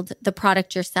world, the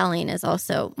product you're selling is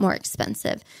also more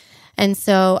expensive. And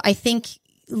so I think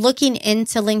looking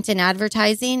into LinkedIn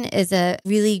advertising is a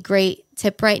really great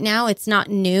tip right now. It's not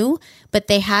new, but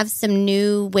they have some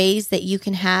new ways that you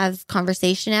can have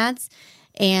conversation ads.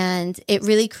 And it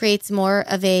really creates more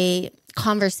of a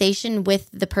conversation with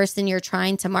the person you're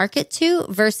trying to market to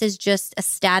versus just a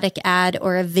static ad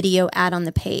or a video ad on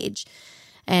the page.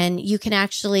 And you can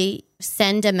actually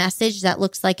send a message that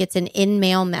looks like it's an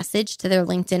in-mail message to their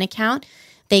LinkedIn account.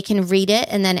 They can read it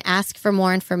and then ask for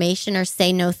more information or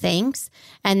say no thanks.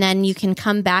 And then you can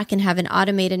come back and have an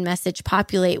automated message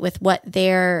populate with what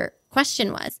their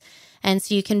question was. And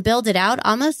so you can build it out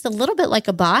almost a little bit like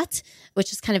a bot,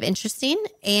 which is kind of interesting.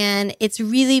 And it's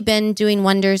really been doing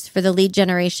wonders for the lead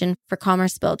generation for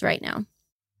Commerce Build right now.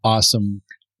 Awesome.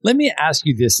 Let me ask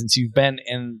you this, since you've been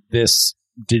in this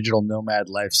digital nomad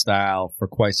lifestyle for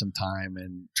quite some time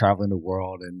and traveling the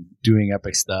world and doing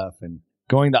epic stuff and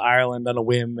going to Ireland on a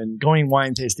whim and going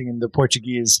wine tasting in the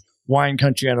Portuguese wine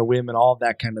country on a whim and all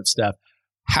that kind of stuff.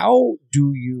 How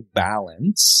do you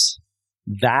balance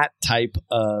that type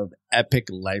of epic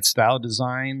lifestyle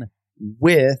design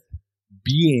with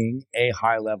being a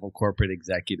high-level corporate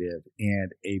executive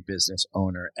and a business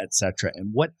owner, etc.?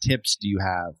 And what tips do you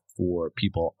have for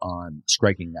people on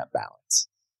striking that balance?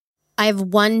 I have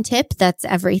one tip that's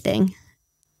everything,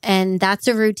 and that's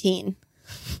a routine.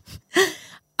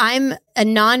 I'm a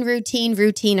non-routine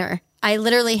routiner. I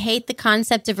literally hate the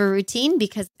concept of a routine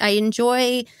because I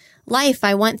enjoy life.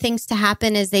 I want things to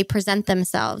happen as they present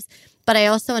themselves. But I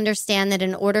also understand that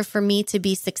in order for me to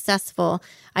be successful,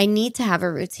 I need to have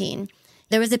a routine.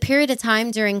 There was a period of time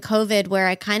during COVID where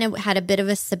I kind of had a bit of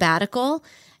a sabbatical,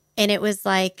 and it was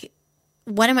like,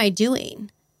 what am I doing?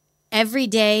 Every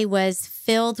day was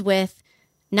filled with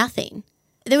nothing.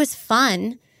 There was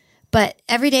fun, but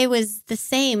every day was the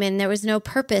same, and there was no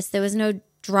purpose. There was no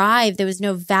drive. There was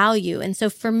no value. And so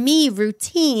for me,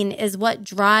 routine is what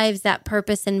drives that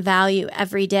purpose and value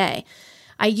every day.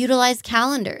 I utilize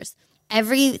calendars.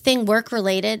 Everything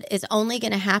work-related is only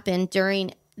going to happen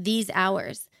during these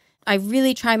hours. I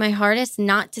really try my hardest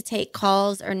not to take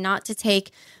calls or not to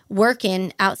take work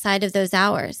in outside of those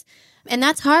hours. And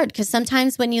that's hard because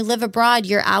sometimes when you live abroad,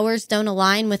 your hours don't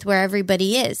align with where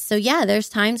everybody is. So yeah, there's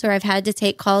times where I've had to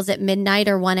take calls at midnight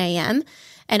or 1 a.m.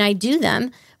 and I do them,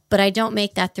 but I don't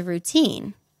make that the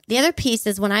routine. The other piece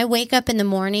is when I wake up in the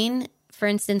morning, for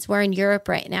instance, we're in Europe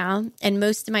right now, and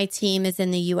most of my team is in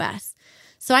the US.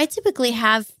 So I typically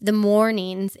have the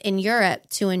mornings in Europe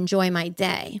to enjoy my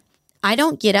day. I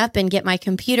don't get up and get my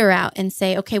computer out and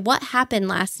say, okay, what happened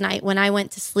last night when I went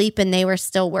to sleep and they were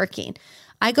still working?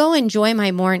 I go enjoy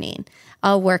my morning.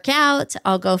 I'll work out.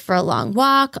 I'll go for a long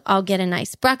walk. I'll get a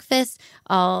nice breakfast.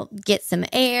 I'll get some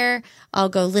air. I'll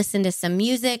go listen to some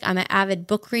music. I'm an avid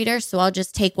book reader, so I'll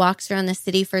just take walks around the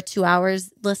city for 2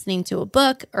 hours listening to a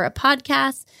book or a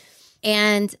podcast.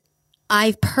 And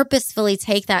I purposefully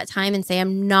take that time and say,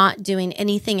 I'm not doing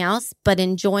anything else but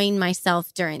enjoying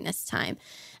myself during this time.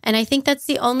 And I think that's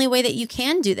the only way that you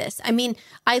can do this. I mean,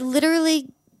 I literally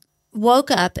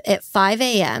woke up at 5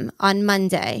 a.m. on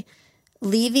Monday,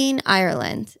 leaving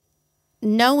Ireland,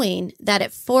 knowing that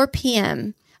at 4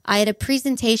 p.m. I had a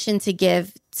presentation to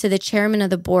give to the chairman of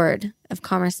the board of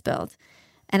Commerce Build.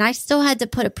 And I still had to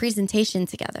put a presentation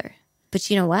together. But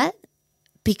you know what?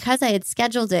 Because I had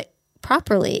scheduled it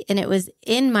properly and it was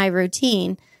in my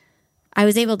routine, I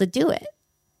was able to do it.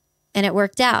 And it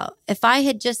worked out. If I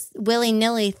had just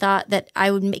willy-nilly thought that I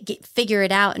would figure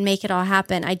it out and make it all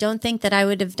happen, I don't think that I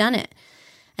would have done it.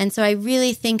 And so I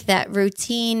really think that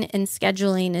routine and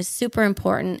scheduling is super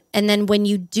important. And then when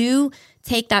you do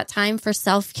take that time for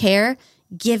self-care,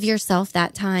 give yourself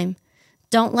that time.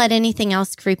 Don't let anything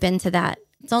else creep into that.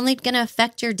 It's only going to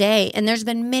affect your day. And there's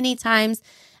been many times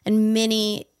and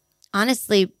many,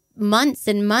 honestly, months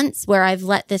and months where I've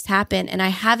let this happen and I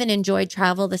haven't enjoyed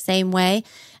travel the same way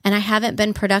and I haven't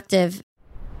been productive.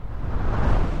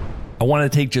 I want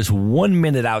to take just 1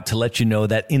 minute out to let you know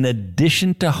that in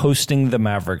addition to hosting the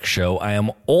Maverick Show, I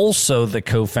am also the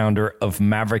co-founder of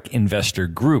Maverick Investor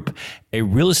Group, a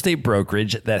real estate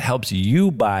brokerage that helps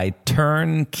you buy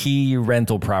turnkey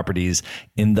rental properties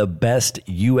in the best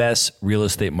U.S. real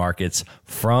estate markets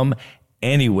from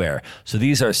anywhere. So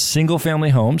these are single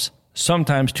family homes,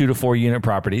 sometimes 2 to 4 unit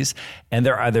properties, and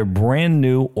they're either brand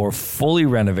new or fully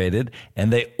renovated,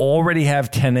 and they already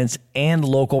have tenants and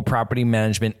local property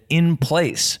management in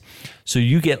place. So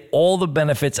you get all the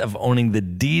benefits of owning the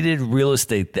deeded real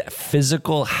estate, the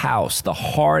physical house, the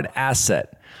hard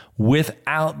asset,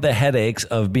 without the headaches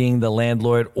of being the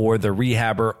landlord or the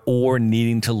rehabber or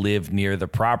needing to live near the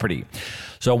property.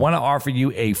 So I want to offer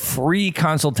you a free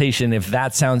consultation if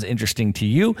that sounds interesting to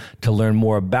you. To learn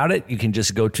more about it, you can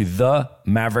just go to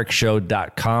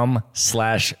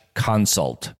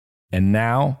themaverickshow.com/consult. And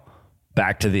now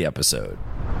back to the episode.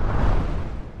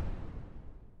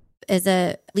 As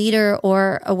a leader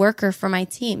or a worker for my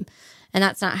team. And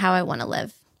that's not how I want to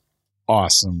live.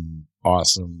 Awesome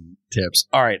tips.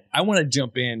 All right. I want to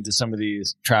jump into some of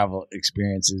these travel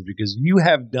experiences because you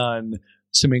have done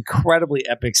some incredibly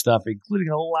epic stuff, including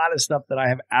a lot of stuff that I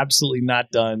have absolutely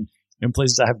not done in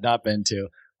places I have not been to.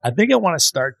 I think I want to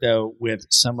start, though, with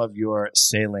some of your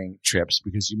sailing trips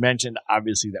because you mentioned,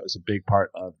 obviously, that was a big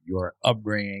part of your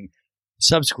upbringing.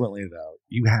 Subsequently, though,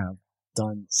 you have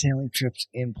done sailing trips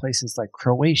in places like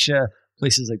Croatia,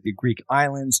 places like the Greek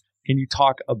islands. Can you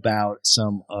talk about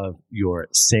some of your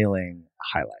sailing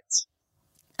highlights?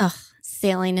 Oh,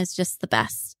 sailing is just the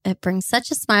best. It brings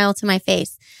such a smile to my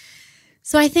face.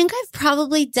 So I think I've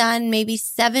probably done maybe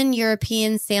 7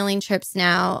 European sailing trips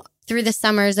now through the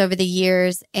summers over the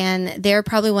years, and they're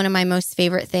probably one of my most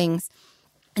favorite things.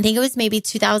 I think it was maybe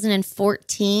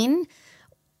 2014.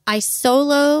 I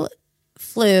solo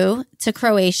flew to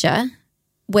Croatia,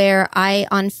 where I,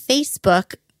 on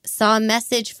Facebook, saw a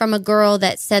message from a girl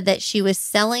that said that she was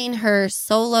selling her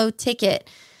solo ticket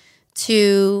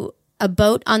to a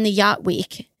boat on the yacht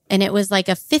week. And it was like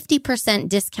a 50%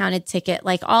 discounted ticket.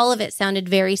 Like all of it sounded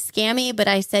very scammy, but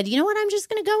I said, you know what? I'm just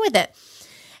going to go with it.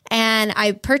 And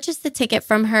I purchased the ticket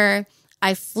from her.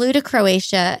 I flew to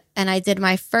Croatia and I did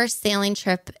my first sailing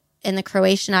trip in the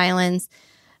Croatian islands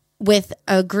with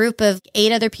a group of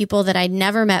 8 other people that I'd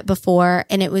never met before.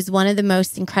 And it was one of the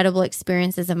most incredible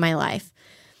experiences of my life.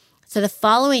 So the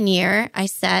following year, I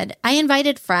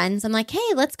invited friends. I'm like,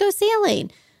 hey, let's go sailing.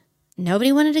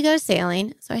 Nobody wanted to go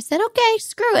sailing. So I said, okay,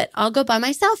 screw it. I'll go by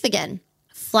myself again.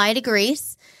 Fly to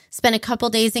Greece, spend a couple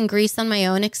days in Greece on my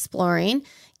own exploring,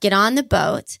 get on the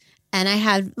boat. And I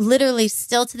had literally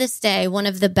still to this day, one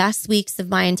of the best weeks of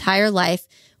my entire life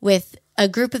with a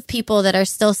group of people that are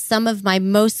still some of my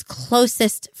most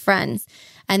closest friends.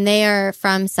 And they are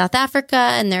from South Africa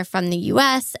and they're from the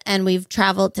US. And we've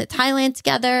traveled to Thailand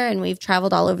together and we've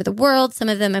traveled all over the world. Some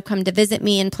of them have come to visit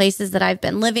me in places that I've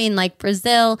been living, like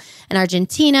Brazil and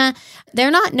Argentina.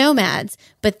 They're not nomads,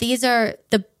 but these are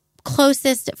the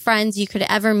closest friends you could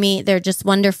ever meet. They're just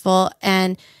wonderful.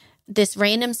 And this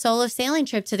random solo sailing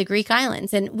trip to the Greek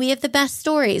islands. And we have the best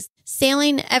stories.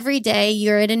 Sailing every day,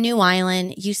 you're at a new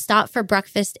island. You stop for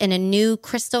breakfast in a new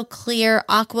crystal clear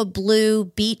aqua blue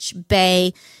beach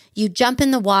bay. You jump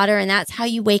in the water and that's how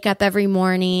you wake up every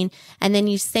morning. And then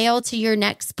you sail to your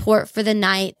next port for the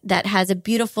night that has a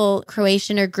beautiful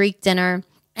Croatian or Greek dinner.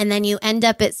 And then you end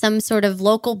up at some sort of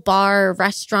local bar or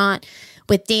restaurant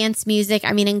with dance music.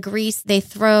 I mean, in Greece, they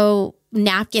throw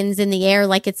napkins in the air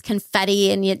like it's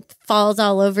confetti and it falls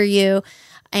all over you,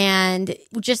 and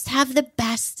just have the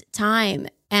best time.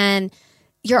 And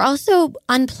you're also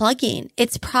unplugging.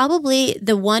 It's probably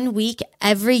the one week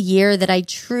every year that I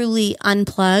truly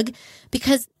unplug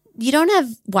because you don't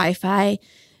have Wi-Fi.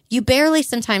 You barely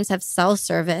sometimes have cell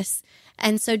service.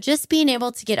 And so just being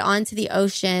able to get onto the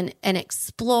ocean and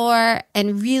explore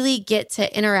and really get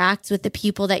to interact with the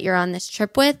people that you're on this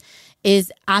trip with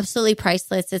is absolutely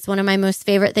priceless. It's one of my most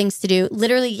favorite things to do.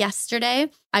 Literally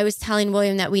yesterday, I was telling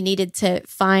William that we needed to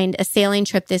find a sailing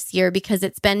trip this year because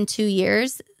it's been 2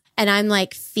 years and I'm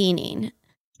like fiending.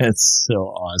 That's so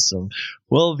awesome.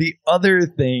 Well, the other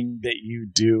thing that you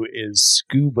do is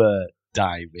scuba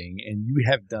diving, and you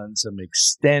have done some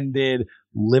extended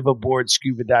live aboard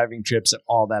scuba diving trips and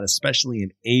all that, especially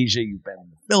in Asia. You've been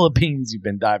in the Philippines, you've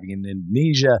been diving in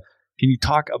Indonesia. Can you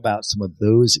talk about some of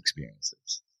those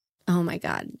experiences? Oh my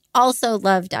God. Also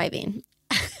love diving.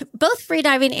 Both free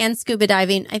diving and scuba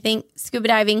diving. I think scuba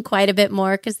diving quite a bit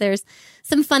more because there's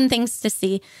some fun things to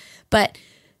see. But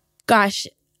gosh,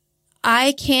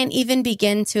 I can't even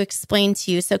begin to explain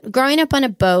to you. So growing up on a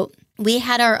boat, we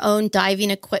had our own diving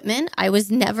equipment. I was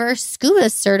never scuba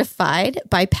certified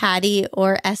by PADI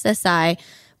or SSI,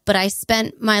 but I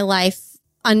spent my life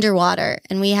underwater,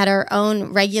 and we had our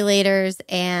own regulators,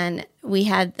 and we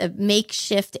had a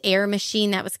makeshift air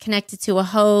machine that was connected to a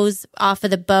hose off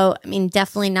of the boat. I mean,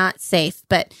 definitely not safe,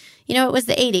 but you know, it was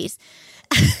the 80s.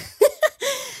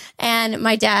 And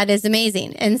my dad is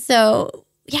amazing. And so,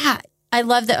 yeah, I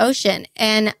love the ocean.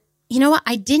 And you know what?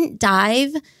 I didn't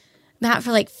dive, Matt,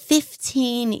 for like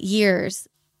 15 years.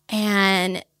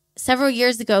 And several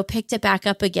years ago, picked it back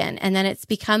up again. And then it's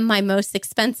become my most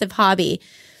expensive hobby.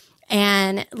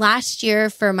 And last year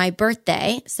for my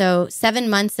birthday, so 7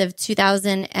 months of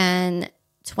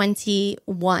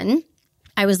 2021,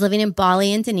 I was living in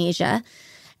Bali, Indonesia.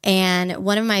 And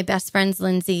one of my best friends,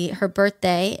 Lindsay, her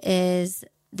birthday is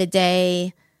the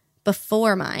day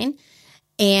before mine.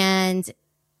 And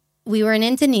we were in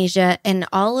Indonesia and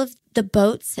all of the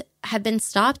boats had been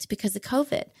stopped because of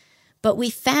COVID. But we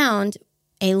found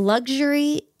a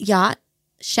luxury yacht.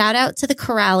 Shout out to the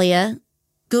Coralia.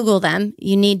 Google them.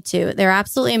 You need to. They're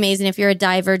absolutely amazing. If you're a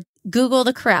diver, Google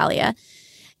the Coralia.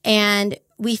 And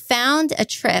we found a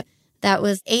trip that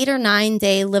was 8 or 9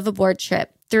 day live aboard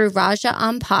trip through Raja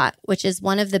Ampat, which is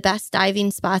one of the best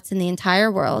diving spots in the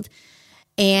entire world,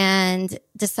 and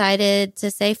decided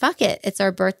to say, fuck it. It's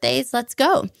our birthdays. Let's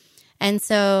go. And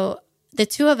so the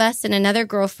two of us and another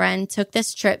girlfriend took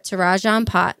this trip to Raja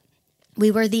Ampat.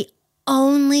 We were the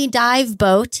only dive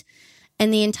boat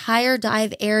in the entire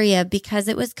dive area because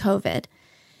it was COVID.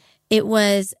 It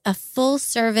was a full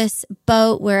service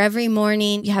boat where every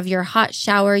morning you have your hot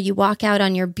shower, you walk out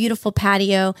on your beautiful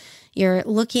patio, you're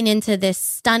looking into this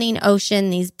stunning ocean,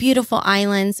 these beautiful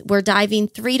islands. We're diving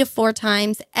 3 to 4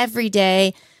 times every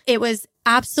day. It was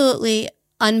absolutely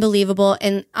unbelievable.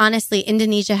 And honestly,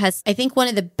 Indonesia has, I think, one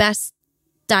of the best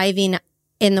diving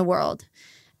in the world.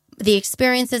 The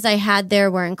experiences I had there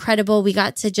were incredible. We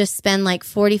got to just spend like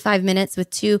 45 minutes with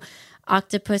 2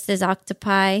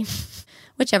 octopi,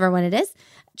 whichever one it is,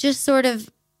 just sort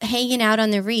of hanging out on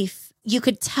the reef. You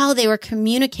could tell they were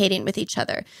communicating with each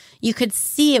other. You could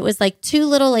see it was like 2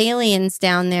 little aliens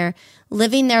down there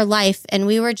living their life, and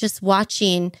we were just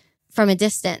watching from a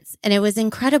distance, and it was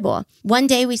incredible. One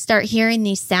day we start hearing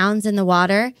these sounds in the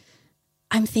water.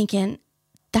 I'm thinking,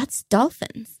 that's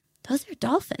dolphins. Those are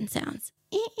dolphin sounds.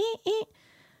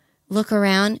 Look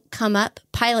around, come up,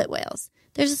 pilot whales.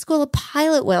 There's a school of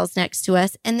pilot whales next to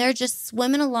us, and they're just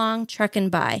swimming along, trucking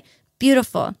by.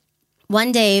 Beautiful.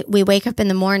 One day, we wake up in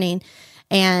the morning,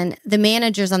 and the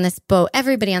managers on this boat,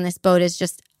 everybody on this boat is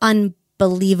just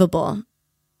unbelievable.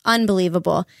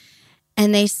 Unbelievable.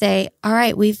 And they say, all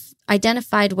right, we've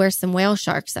identified where some whale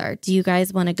sharks are. Do you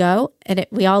guys want to go? And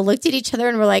we all looked at each other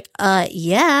and we're like,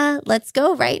 yeah, let's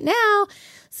go right now.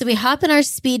 So we hop in our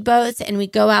speedboats and we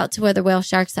go out to where the whale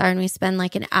sharks are, and we spend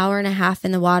like an hour and a half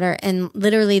in the water, and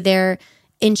literally they're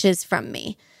inches from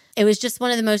me. It was just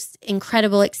one of the most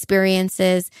incredible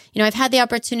experiences. You know, I've had the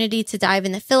opportunity to dive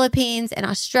in the Philippines, in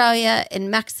Australia, in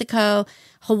Mexico,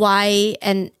 Hawaii,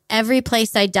 and every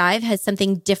place I dive has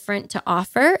something different to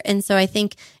offer. And so I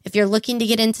think if you're looking to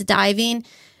get into diving,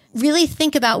 really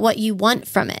think about what you want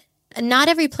from it. Not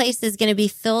every place is going to be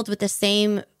filled with the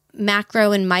same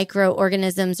macro and micro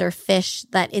organisms or fish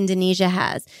that Indonesia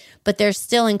has, but there's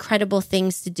still incredible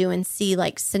things to do and see,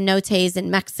 like cenotes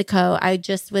in Mexico. I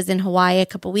just was in Hawaii a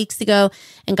couple weeks ago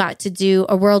and got to do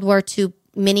a World War II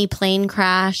mini plane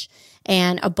crash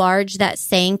and a barge that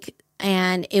sank,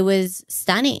 and it was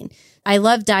stunning. I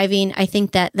love diving. I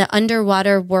think that the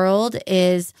underwater world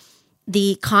is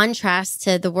the contrast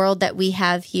to the world that we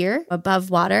have here above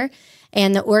water,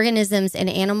 and the organisms and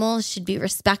animals should be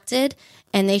respected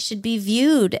and they should be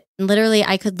viewed. Literally,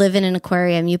 I could live in an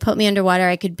aquarium. You put me underwater,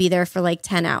 I could be there for like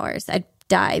 10 hours. I'd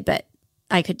die, but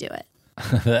I could do it.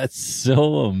 That's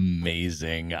so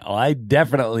amazing. I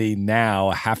definitely now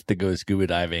have to go scuba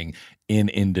diving in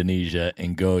Indonesia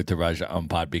and go to Raja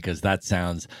Ampat because that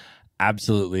sounds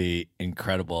absolutely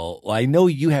incredible. Well, I know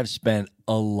you have spent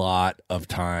a lot of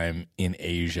time in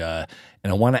Asia,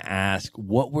 and I want to ask,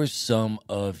 what were some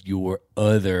of your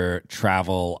other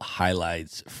travel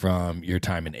highlights from your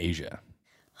time in Asia?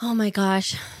 Oh my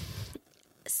gosh.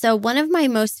 So one of my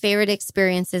most favorite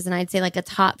experiences, and I'd say like a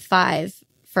top 5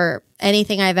 for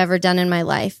anything I've ever done in my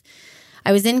life,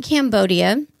 I was in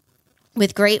Cambodia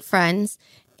with great friends,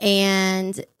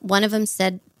 and one of them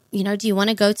said, you know, do you want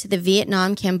to go to the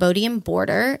Vietnam-Cambodian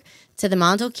border, to the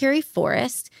Mondulkiri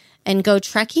forest, and go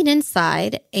trekking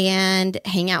inside and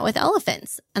hang out with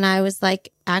elephants? And I was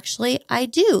like, actually, I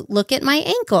do. Look at my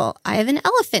ankle. I have an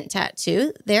elephant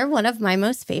tattoo. They're one of my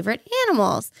most favorite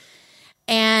animals.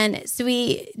 And so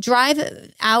we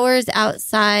drive hours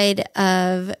outside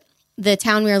of the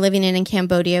town we were living in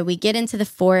Cambodia. We get into the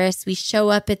forest. We show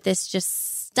up at this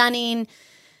just stunning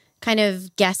kind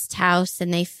of guest house,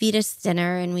 and they feed us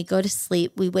dinner and we go to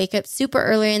sleep. We wake up super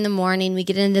early in the morning. We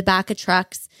get into the back of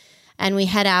trucks and we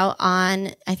head out on,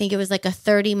 I think it was like a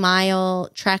 30-mile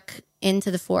trek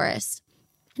into the forest.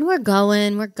 And we're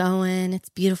going. It's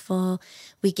beautiful.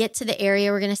 We get to the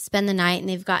area we're going to spend the night, and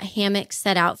they've got hammocks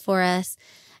set out for us.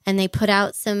 And they put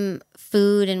out some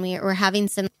food, and we're having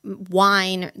some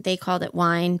wine. They called it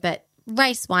wine, but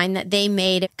rice wine that they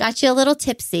made. Got you a little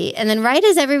tipsy. And then right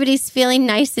as everybody's feeling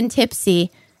nice and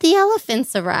tipsy, the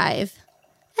elephants arrive.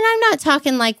 And I'm not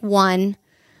talking like 1.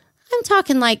 I'm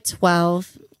talking like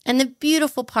 12. And the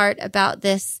beautiful part about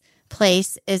this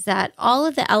place is that all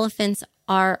of the elephants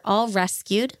are all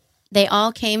rescued. They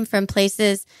all came from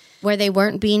places where they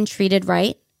weren't being treated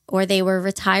right, or they were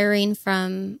retiring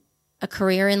from a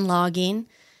career in logging,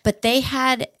 but they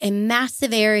had a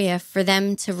massive area for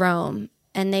them to roam,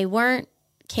 and they weren't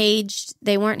caged,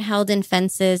 they weren't held in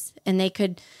fences, and they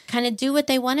could kind of do what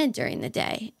they wanted during the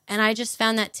day. And I just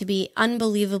found that to be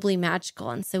unbelievably magical.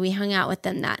 And so we hung out with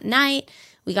them that night.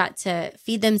 We got to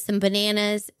feed them some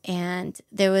bananas, and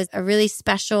there was a really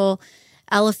special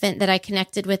elephant that I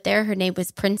connected with there. Her name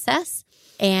was Princess.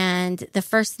 And the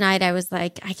first night I was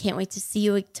like, I can't wait to see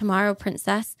you tomorrow,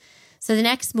 Princess. So the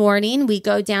next morning we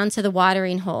go down to the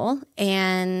watering hole,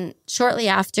 and shortly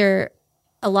after,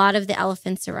 a lot of the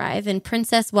elephants arrive, and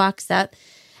Princess walks up,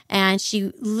 and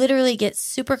she literally gets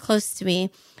super close to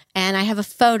me. And I have a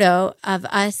photo of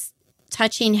us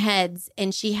touching heads,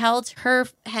 and she held her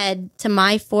head to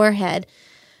my forehead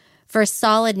for a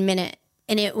solid minute.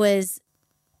 And it was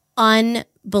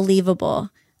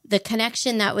unbelievable. The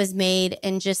connection that was made,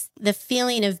 and just the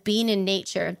feeling of being in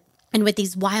nature and with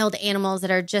these wild animals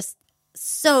that are just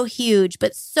so huge,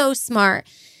 but so smart.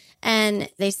 And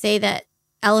they say that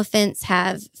elephants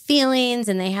have feelings,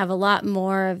 and they have a lot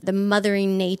more of the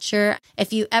mothering nature.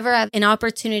 If you ever have an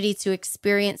opportunity to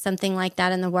experience something like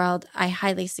that in the world, I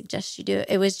highly suggest you do.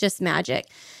 It was just magic.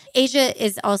 Asia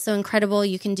is also incredible.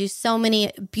 You can do so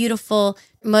many beautiful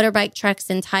motorbike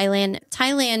treks in Thailand.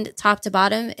 Thailand, top to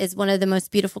bottom, is one of the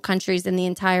most beautiful countries in the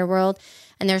entire world.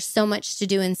 And there's so much to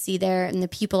do and see there. And the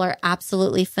people are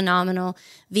absolutely phenomenal.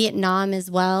 Vietnam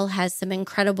as well has some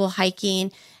incredible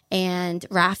hiking and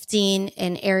rafting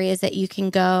in areas that you can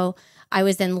go. I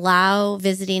was in Laos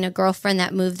visiting a girlfriend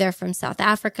that moved there from South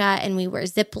Africa, and we were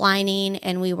zip lining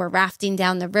and we were rafting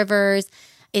down the rivers.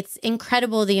 It's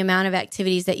incredible the amount of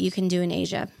activities that you can do in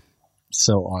Asia.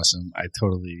 So awesome. I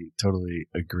totally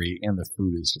agree. And the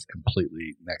food is just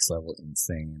completely next level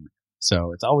insane.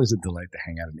 So it's always a delight to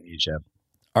hang out in Asia.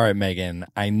 All right, Megan,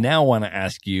 I now want to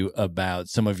ask you about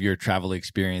some of your travel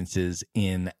experiences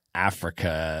in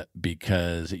Africa,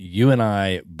 because you and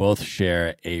I both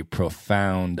share a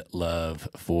profound love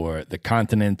for the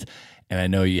continent. And I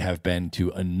know you have been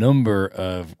to a number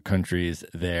of countries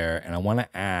there. And I want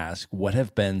to ask, what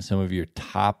have been some of your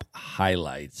top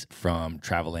highlights from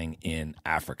traveling in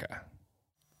Africa?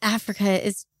 Africa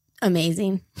is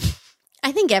amazing.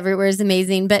 I think everywhere is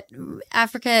amazing, but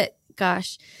Africa,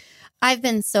 gosh, I've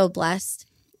been so blessed.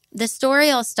 The story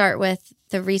I'll start with,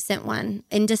 the recent one.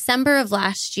 In December of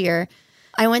last year,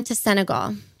 I went to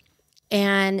Senegal,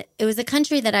 and it was a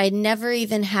country that I'd never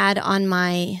even had on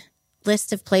my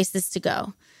list of places to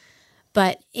go.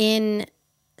 But in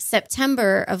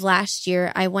September of last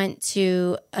year, I went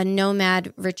to a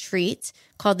nomad retreat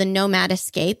called the Nomad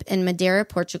Escape in Madeira,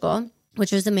 Portugal,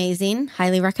 which was amazing.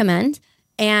 Highly recommend.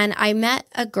 And I met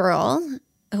a girl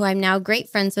who I'm now great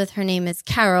friends with. Her name is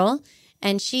Carol,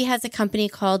 and she has a company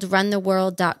called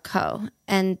runtheworld.co.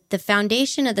 And the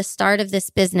foundation of the start of this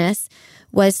business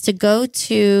was to go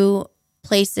to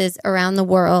places around the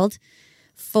world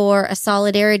for a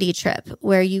solidarity trip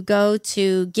where you go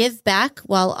to give back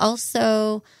while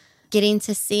also getting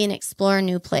to see and explore a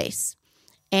new place.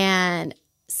 And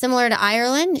similar to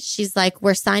Ireland, she's like,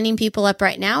 we're signing people up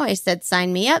right now. I said,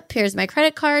 sign me up. Here's my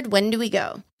credit card. When do we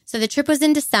go? So the trip was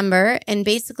in December, and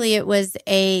basically it was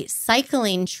a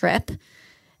cycling trip.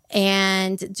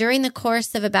 And during the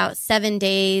course of about 7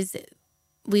 days,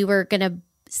 we were going to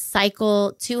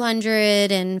cycle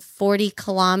 240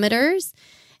 kilometers,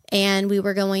 and we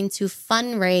were going to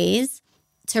fundraise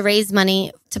to raise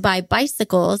money to buy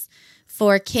bicycles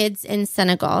for kids in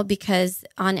Senegal, because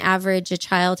on average, a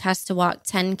child has to walk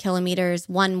 10 kilometers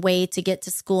one way to get to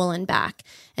school and back.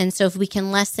 And so if we can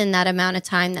lessen that amount of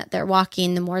time that they're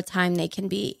walking, the more time they can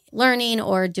be learning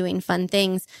or doing fun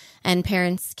things, and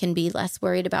parents can be less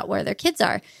worried about where their kids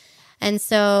are. And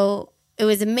so it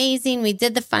was amazing. We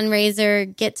did the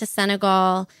fundraiser, get to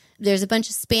Senegal. There's a bunch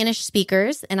of Spanish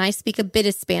speakers, and I speak a bit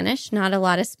of Spanish, not a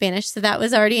lot of Spanish. So that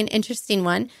was already an interesting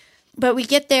one. But we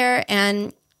get there,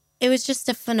 and it was just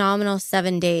a phenomenal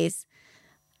 7 days.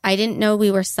 I didn't know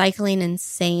we were cycling in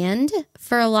sand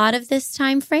for a lot of this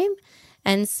time frame.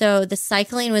 And so the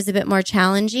cycling was a bit more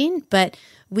challenging, but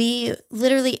we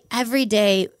literally every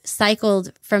day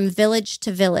cycled from village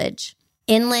to village,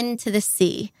 inland to the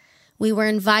sea. We were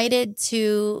invited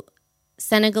to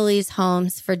Senegalese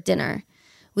homes for dinner.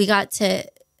 We got to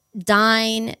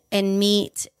dine and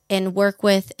meet and work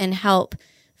with and help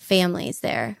families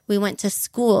there. We went to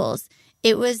schools.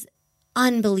 It was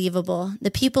unbelievable.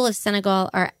 The people of Senegal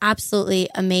are absolutely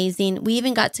amazing. We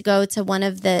even got to go to one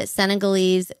of the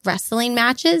Senegalese wrestling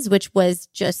matches, which was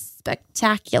just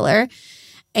spectacular.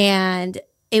 And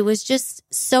it was just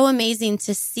so amazing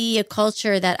to see a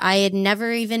culture that I had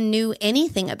never even knew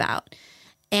anything about.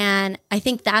 And I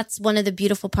think that's one of the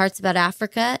beautiful parts about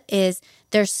Africa is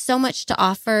there's so much to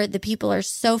offer. The people are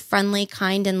so friendly,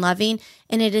 kind, and loving.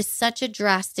 And it is such a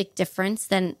drastic difference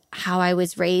than how I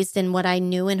was raised and what I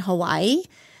knew in Hawaii.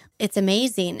 It's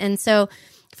amazing. And so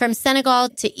from Senegal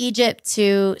to Egypt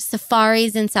to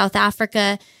safaris in South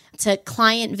Africa to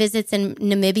client visits in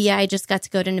Namibia. I just got to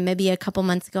go to Namibia a couple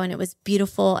months ago and it was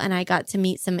beautiful. And I got to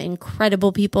meet some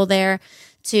incredible people there,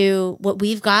 to what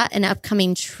we've got an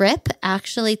upcoming trip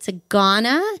actually to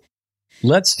Ghana.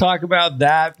 Let's talk about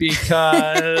that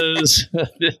because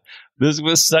this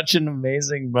was such an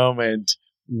amazing moment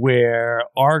where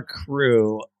our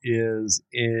crew is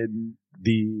in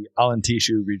the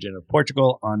Alentejo region of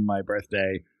Portugal on my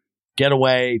birthday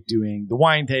getaway doing the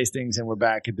wine tastings, and we're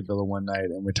back at the villa one night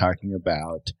and we're talking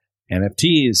about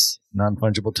NFTs,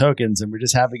 non-fungible tokens, and we're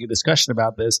just having a discussion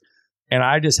about this. And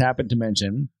I just happened to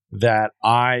mention that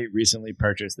I recently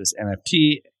purchased this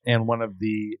NFT, and one of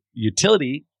the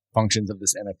utility functions of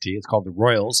this NFT, it's called the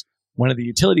Royals. One of the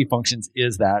utility functions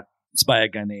is that it's by a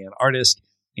Ghanaian artist,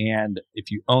 and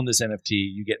if you own this NFT,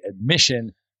 you get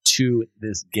admission to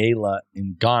this gala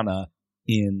in Ghana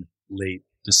in late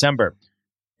December.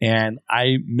 And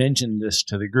I mentioned this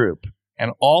to the group,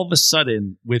 and all of a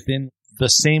sudden, within the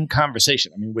same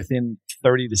conversation, I mean, within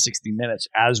 30 to 60 minutes,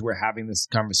 as we're having this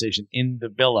conversation in the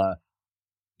villa,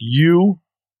 you,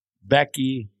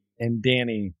 Becky, and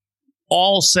Danny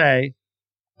all say,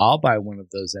 I'll buy one of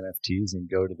those NFTs and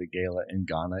go to the gala in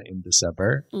Ghana in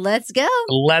December. Let's go.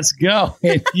 Let's go.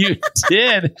 And you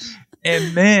did.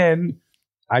 And then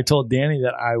I told Danny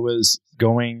that I was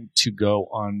going to go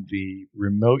on the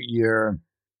remote year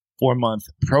 4-month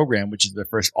program, which is the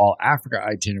first all Africa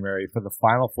itinerary for the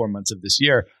final 4 months of this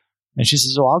year. And she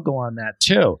says, oh, I'll go on that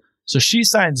too. So she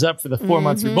signs up for the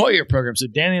 4-month remote year program. So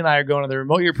Danny and I are going on the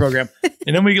remote year program.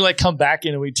 And then we like come back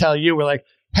in and we tell you, we're like,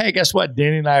 hey, guess what?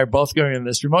 Danny and I are both going in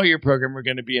this remote year program. We're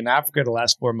going to be in Africa the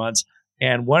last 4 months.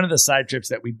 And one of the side trips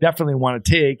that we definitely want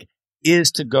to take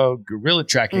is to go gorilla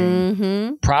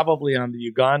trekking, probably on the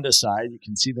Uganda side. You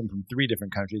can see them from 3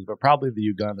 different countries, but probably the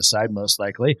Uganda side most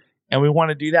likely. And we want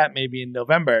to do that maybe in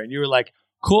November. And you were like,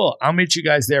 cool, I'll meet you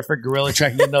guys there for gorilla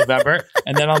trekking in November.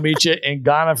 And then I'll meet you in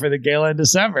Ghana for the gala in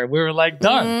December. We were like,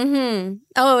 done.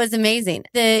 Oh, it was amazing.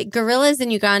 The gorillas in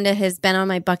Uganda has been on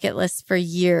my bucket list for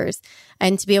years.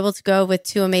 And to be able to go with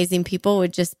 2 amazing people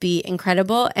would just be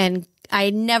incredible. And I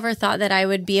never thought that I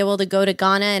would be able to go to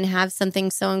Ghana and have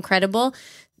something so incredible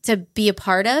to be a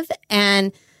part of.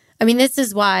 And I mean, this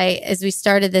is why, as we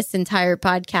started this entire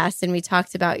podcast and we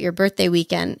talked about your birthday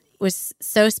weekend, was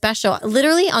so special.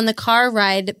 Literally on the car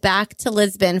ride back to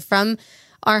Lisbon from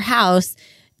our house,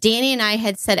 Danny and I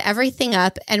had set everything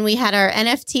up and we had our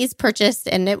NFTs purchased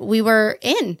and we were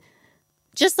in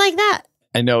just like that.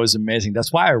 I know, it was amazing.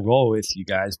 That's why I roll with you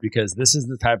guys, because this is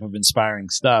the type of inspiring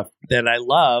stuff that I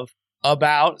love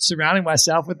about surrounding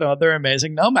myself with other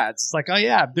amazing nomads. It's like, oh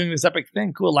yeah, I'm doing this epic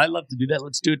thing. Cool. I'd love to do that.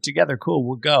 Let's do it together. Cool.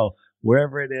 We'll go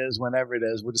wherever it is, whenever it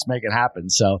is. We'll just make it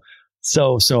happen. So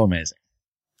amazing.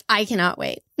 I cannot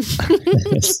wait.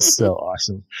 It's so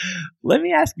awesome. Let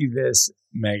me ask you this,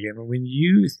 Megan. When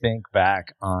you think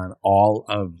back on all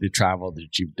of the travel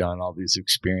that you've done, all these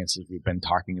experiences we've been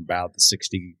talking about, the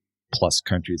 60 plus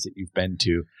countries that you've been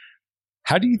to,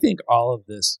 how do you think all of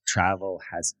this travel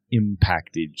has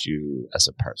impacted you as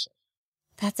a person?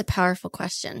 That's a powerful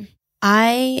question.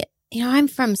 I'm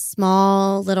from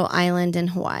small little island in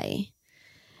Hawaii,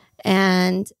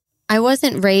 and I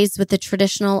wasn't raised with the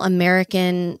traditional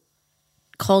American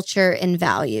culture and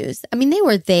values. I mean, they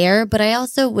were there, but I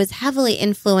also was heavily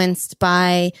influenced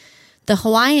by the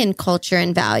Hawaiian culture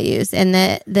and values and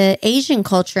the Asian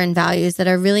culture and values that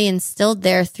are really instilled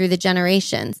there through the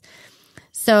generations.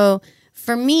 So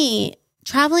for me,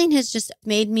 traveling has just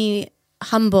made me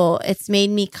humble. It's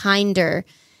made me kinder.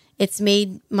 It's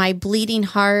made my bleeding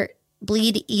heart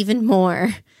bleed even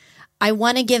more. I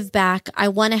want to give back. I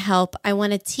want to help. I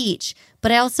want to teach,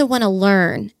 but I also want to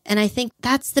learn. And I think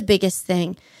that's the biggest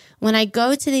thing. When I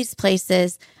go to these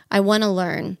places, I want to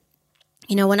learn.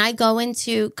 You know, when I go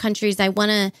into countries, I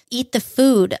want to eat the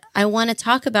food. I want to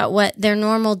talk about what their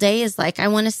normal day is like. I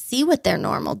want to see what their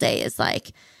normal day is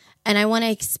like. And I want to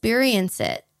experience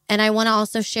it. And I want to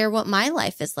also share what my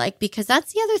life is like, because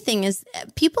that's the other thing is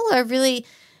people are really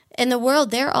in the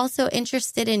world. They're also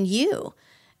interested in you.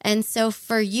 And so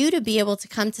for you to be able to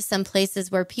come to some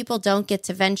places where people don't get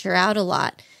to venture out a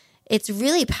lot, it's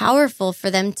really powerful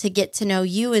for them to get to know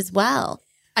you as well.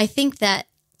 I think that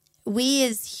we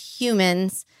as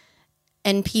humans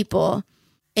and people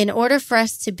in order for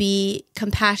us to be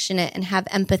compassionate and have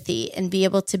empathy and be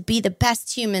able to be the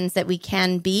best humans that we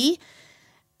can be,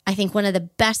 I think one of the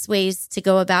best ways to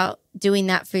go about doing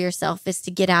that for yourself is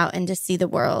to get out and to see the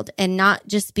world and not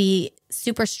just be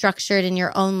super structured in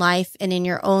your own life and in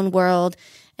your own world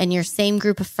and your same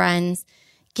group of friends.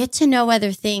 Get to know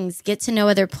other things, get to know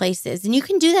other places. And you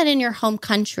can do that in your home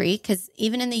country, because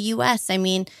even in the US, I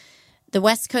mean, the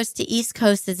West Coast to East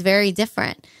Coast is very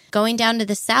different. Going down to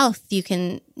the South, you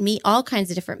can meet all kinds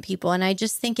of different people. And I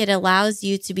just think it allows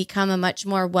you to become a much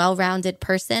more well-rounded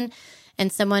person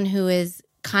and someone who is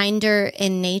kinder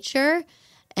in nature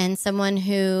and someone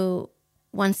who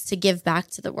wants to give back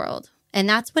to the world. And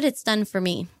that's what it's done for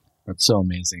me. That's so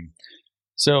amazing.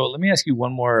 So let me ask you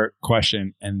one more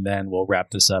question, and then we'll wrap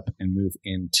this up and move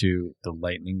into the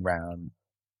lightning round.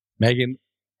 Megan,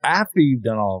 after you've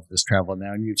done all of this travel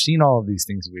now and you've seen all of these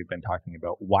things that we've been talking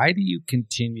about, why do you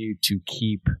continue to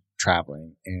keep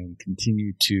traveling and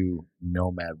continue to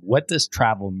nomad? What does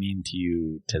travel mean to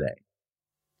you today?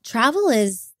 Travel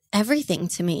is everything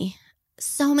to me.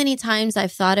 So many times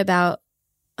I've thought about,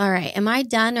 all right, am I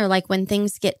done? Or like when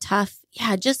things get tough,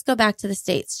 yeah, just go back to the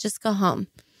States, just go home.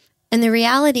 And the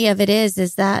reality of it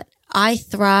is that I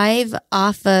thrive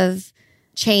off of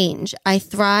change. I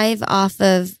thrive off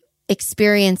of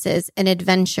experiences and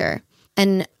adventure.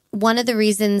 And one of the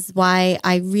reasons why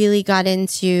I really got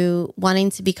into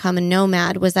wanting to become a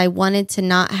nomad was I wanted to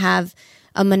not have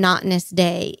a monotonous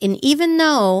day. And even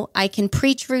though I can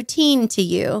preach routine to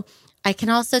you, I can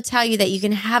also tell you that you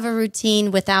can have a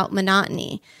routine without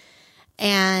monotony.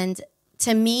 And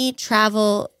to me,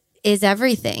 travel is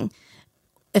everything.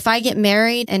 If I get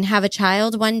married and have a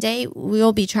child one day, we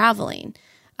will be traveling.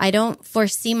 I don't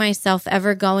foresee myself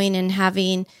ever going and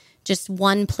having just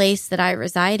one place that I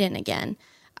reside in again.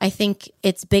 I think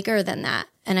it's bigger than that.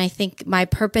 And I think my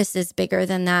purpose is bigger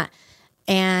than that.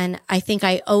 And I think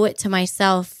I owe it to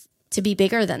myself to be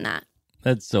bigger than that.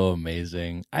 That's so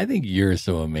amazing. I think you're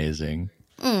so amazing.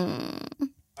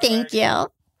 Thank you.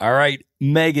 All right,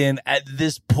 Megan, at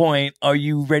this point, are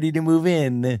you ready to move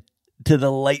in to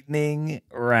the lightning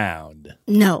round?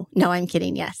 No, I'm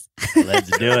kidding. Yes.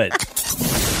 Let's do it.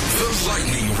 The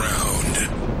lightning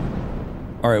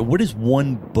round. All right, what is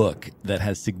one book that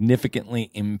has significantly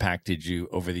impacted you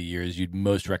over the years you'd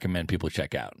most recommend people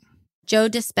check out? Joe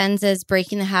Dispenza's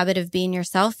Breaking the Habit of Being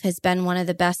Yourself has been one of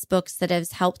the best books that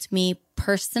has helped me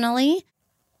personally.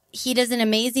 He does an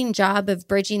amazing job of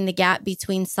bridging the gap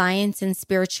between science and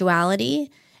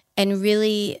spirituality and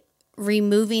really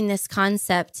removing this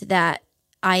concept that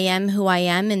I am who I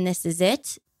am and this is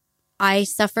it. I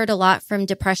suffered a lot from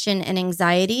depression and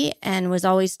anxiety and was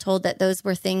always told that those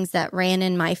were things that ran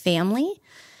in my family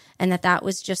and that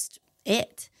was just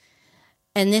it.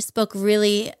 And this book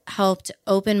really helped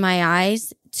open my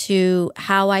eyes to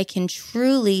how I can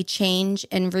truly change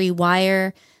and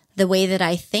rewire the way that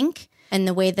I think and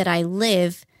the way that I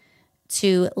live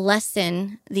to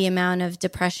lessen the amount of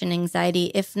depression,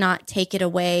 anxiety, if not take it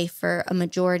away for a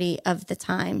majority of the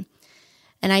time.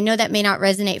 And I know that may not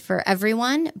resonate for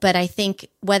everyone, but I think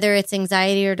whether it's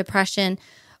anxiety or depression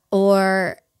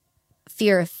or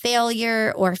fear of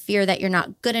failure or fear that you're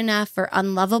not good enough or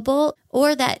unlovable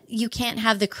or that you can't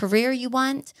have the career you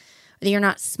want or that you're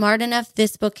not smart enough,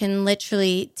 this book can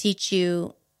literally teach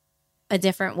you a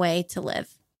different way to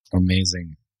live.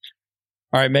 Amazing.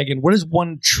 All right, Megan, what is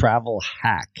one travel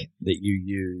hack that you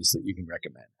use that you can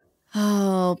recommend?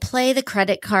 Oh, play the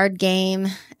credit card game.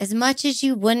 As much as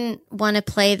you wouldn't want to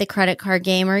play the credit card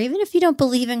game, or even if you don't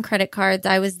believe in credit cards,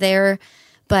 I was there,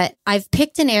 but I've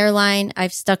picked an airline.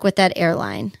 I've stuck with that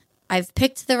airline. I've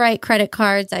picked the right credit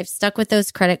cards. I've stuck with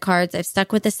those credit cards. I've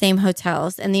stuck with the same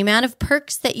hotels. And the amount of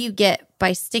perks that you get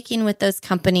by sticking with those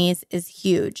companies is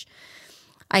huge.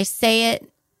 I say it.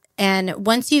 And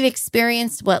once you've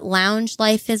experienced what lounge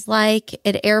life is like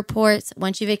at airports,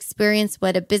 once you've experienced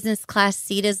what a business class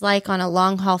seat is like on a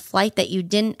long haul flight that you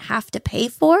didn't have to pay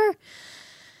for,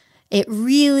 it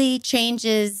really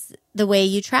changes the way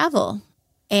you travel.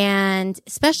 And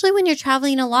especially when you're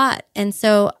traveling a lot. And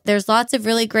so there's lots of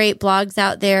really great blogs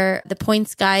out there. The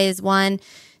Points Guy is one,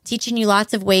 teaching you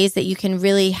lots of ways that you can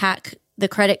really hack the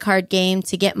credit card game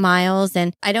to get miles.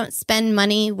 And I don't spend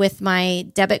money with my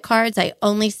debit cards. I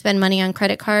only spend money on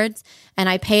credit cards and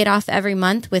I pay it off every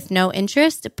month with no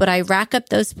interest, but I rack up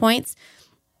those points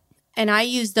and I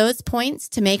use those points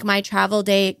to make my travel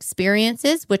day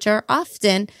experiences, which are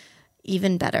often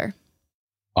even better.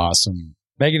 Awesome.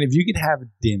 Megan, if you could have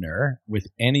dinner with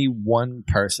any one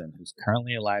person who's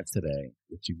currently alive today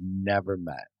that you've never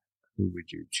met, who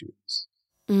would you choose?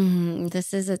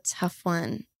 This is a tough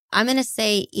one. I'm going to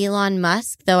say Elon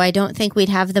Musk, though I don't think we'd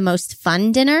have the most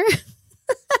fun dinner.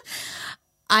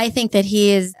 I think that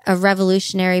he is a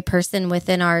revolutionary person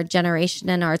within our generation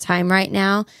and our time right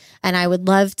now. And I would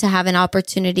love to have an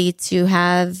opportunity to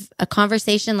have a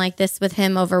conversation like this with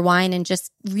him over wine and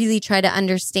just really try to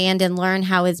understand and learn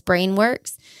how his brain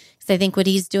works. Because I think what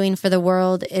he's doing for the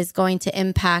world is going to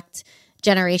impact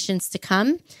generations to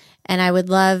come. And I would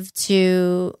love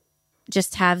to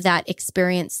just have that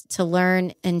experience to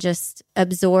learn and just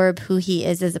absorb who he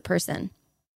is as a person.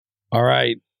 All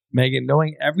right, Megan,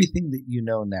 knowing everything that you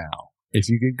know now, if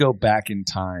you could go back in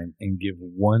time and give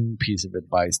one piece of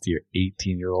advice to your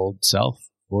 18-year-old self,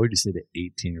 what would you say to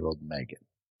 18-year-old Megan?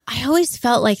 I always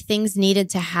felt like things needed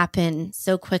to happen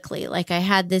so quickly. Like I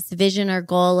had this vision or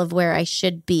goal of where I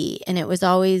should be. And it was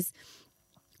always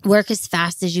work as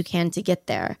fast as you can to get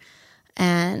there.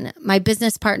 And my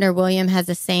business partner, William, has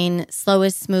a saying, slow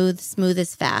is smooth, smooth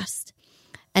is fast.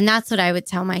 And that's what I would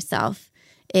tell myself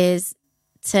is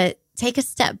to take a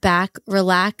step back,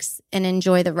 relax, and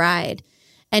enjoy the ride.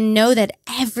 And know that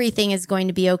everything is going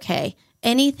to be okay.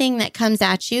 Anything that comes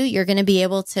at you, you're going to be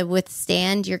able to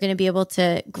withstand. You're going to be able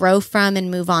to grow from and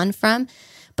move on from.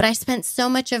 But I spent so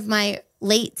much of my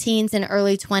late teens and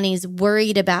early 20s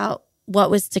worried about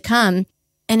what was to come.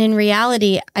 And in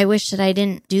reality, I wish that I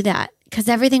didn't do that because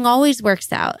everything always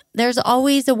works out. There's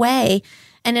always a way,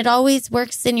 and it always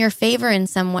works in your favor in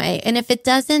some way. And if it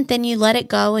doesn't, then you let it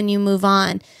go and you move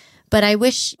on. But I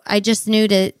wish I just knew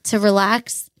to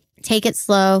relax, take it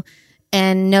slow,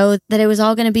 and know that it was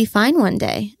all going to be fine one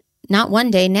day. Not one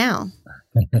day, now.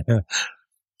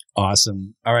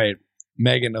 Awesome. All right,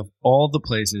 Megan, of all the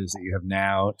places that you have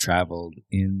now traveled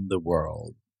in the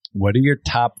world, what are your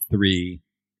top 3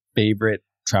 favorite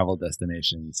travel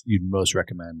destinations you'd most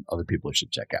recommend other people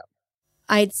should check out?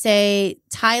 I'd say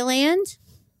Thailand,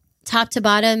 top to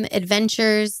bottom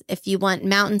adventures. If you want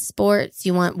mountain sports,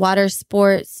 you want water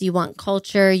sports, you want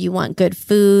culture, you want good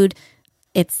food,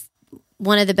 it's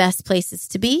one of the best places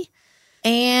to be.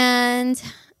 And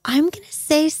I'm going to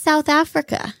say South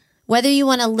Africa. Whether you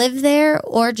want to live there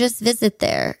or just visit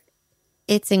there,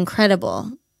 it's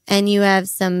incredible. And you have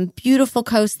some beautiful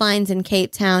coastlines in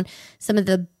Cape Town, some of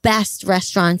the best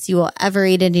restaurants you will ever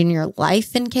eat in your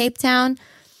life in Cape Town.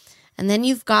 And then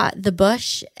you've got the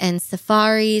bush and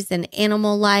safaris and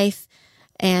animal life.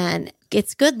 And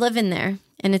it's good living there.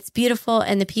 And it's beautiful.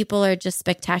 And the people are just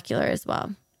spectacular as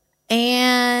well.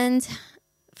 And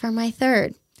for my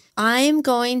third, I'm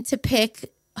going to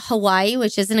pick Hawaii,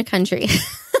 which isn't a country.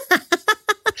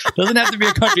 Doesn't have to be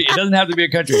a country. It doesn't have to be a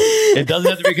country. It doesn't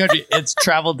have to be a country. It's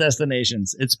travel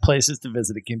destinations. It's places to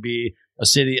visit. It can be a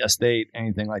city, a state,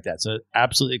 anything like that. So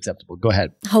absolutely acceptable. Go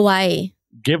ahead. Hawaii.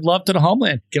 Give love to the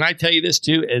homeland. Can I tell you this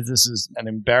too? This is an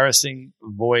embarrassing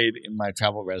void in my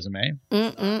travel resume.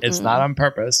 It's not on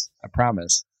purpose. I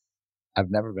promise. I've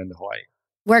never been to Hawaii.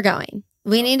 We're going.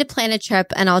 We need to plan a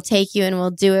trip and I'll take you and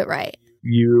we'll do it right.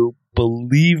 You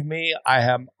believe me, I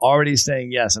am already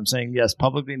saying yes. I'm saying yes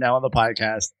publicly now on the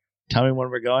podcast. Tell me when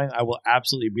we're going. I will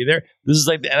absolutely be there. This is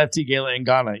like the NFT gala in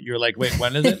Ghana. You're like, wait,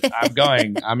 when is it? I'm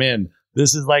going. I'm in.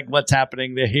 This is like what's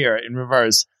happening here in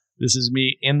reverse. This is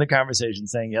me in the conversation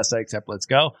saying, yes, I accept. Let's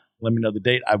go. Let me know the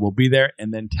date. I will be there.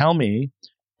 And then tell me,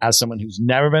 as someone who's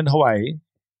never been to Hawaii,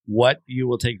 what you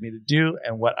will take me to do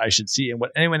and what I should see and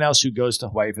what anyone else who goes to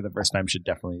Hawaii for the first time should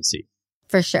definitely see.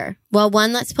 For sure. Well,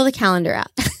 let's pull the calendar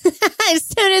out. As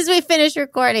soon as we finish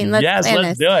recording,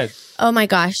 let's do it. Oh my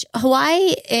gosh.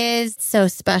 Hawaii is so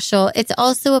special. It's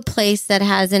also a place that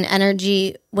has an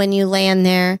energy when you land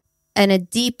there and a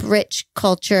deep, rich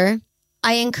culture.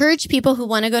 I encourage people who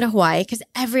want to go to Hawaii because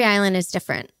every island is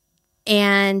different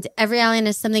and every island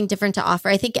has something different to offer.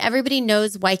 I think everybody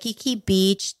knows Waikiki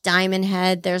Beach, Diamond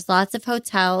Head. There's lots of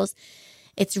hotels.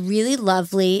 It's really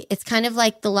lovely. It's kind of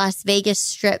like the Las Vegas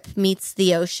Strip meets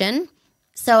the ocean.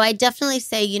 So I definitely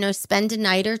say, spend a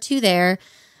night or two there.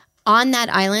 On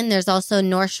that island, there's also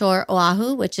North Shore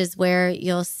Oahu, which is where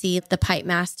you'll see the Pipe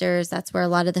Masters. That's where a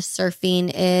lot of the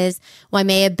surfing is.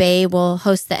 Waimea Bay will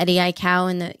host the Eddie Aikau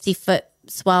and the 50-foot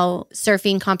swell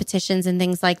surfing competitions and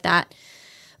things like that.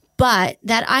 But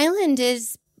that island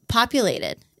is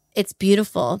populated. It's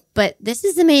beautiful, but this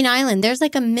is the main island. There's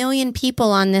like 1 million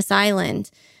people on this island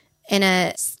in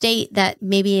a state that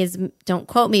maybe is, don't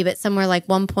quote me, but somewhere like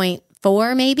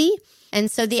 1.4 maybe. And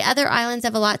so the other islands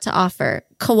have a lot to offer.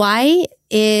 Kauai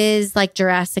is like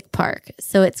Jurassic Park.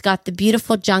 So it's got the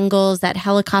beautiful jungles, that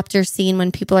helicopter scene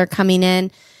when people are coming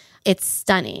in. It's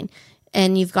stunning.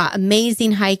 And you've got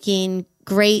amazing hiking,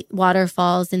 great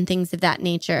waterfalls and things of that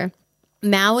nature.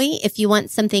 Maui, if you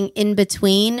want something in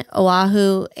between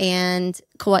Oahu and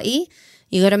Kauai,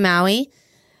 you go to Maui.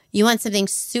 You want something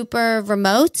super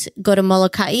remote, go to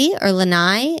Molokai or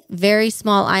Lanai, very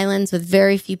small islands with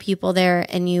very few people there,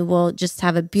 and you will just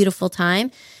have a beautiful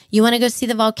time. You want to go see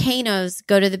the volcanoes,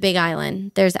 go to the Big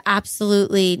Island. There's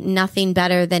absolutely nothing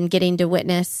better than getting to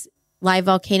witness live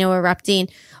volcano erupting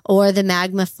or the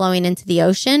magma flowing into the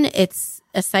ocean. It's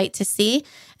a sight to see.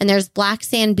 And there's black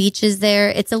sand beaches there.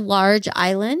 It's a large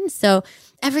island. So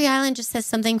every island just has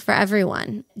something for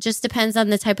everyone. Just depends on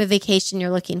the type of vacation you're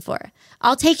looking for.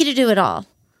 I'll take you to do it all.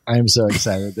 I am so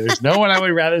excited. There's no one I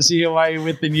would rather see Hawaii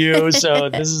with than you. So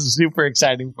this is super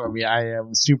exciting for me. I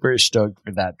am super stoked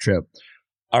for that trip.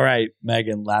 All right,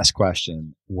 Megan, last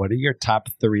question. What are your top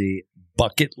 3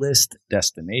 bucket list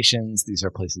destinations? These are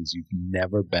places you've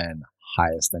never been,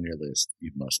 highest on your list,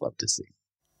 you'd most love to see.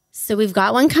 So we've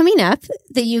got one coming up.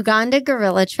 The Uganda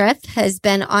gorilla trip has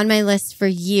been on my list for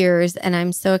years, and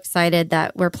I'm so excited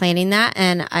that we're planning that.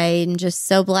 And I'm just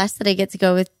so blessed that I get to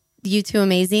go with you two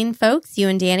amazing folks, you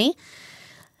and Danny.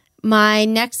 My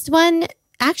next one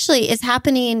actually is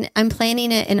happening. I'm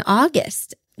planning it in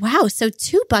August. Wow. So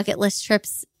 2 bucket list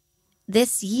trips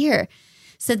this year.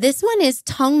 So this one is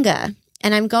Tonga.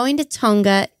 And I'm going to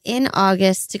Tonga in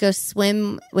August to go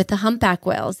swim with the humpback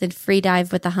whales and free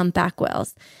dive with the humpback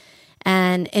whales.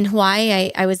 And in Hawaii,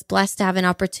 I was blessed to have an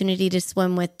opportunity to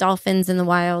swim with dolphins in the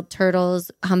wild, turtles,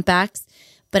 humpbacks,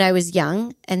 but I was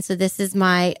young. And so this is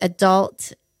my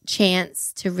adult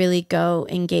chance to really go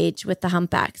engage with the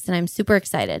humpbacks. And I'm super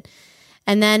excited.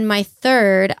 And then my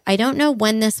third, I don't know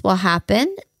when this will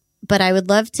happen, but I would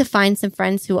love to find some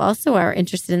friends who also are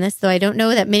interested in this, though I don't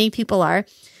know that many people are.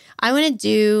 I want to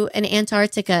do an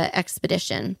Antarctica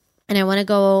expedition, and I want to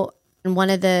go on one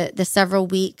of the several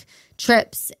week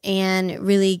trips and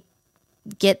really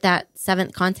get that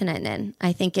 7th continent in.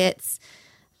 I think it's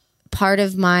part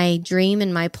of my dream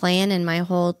and my plan and my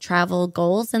whole travel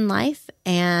goals in life.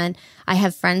 And I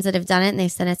have friends that have done it and they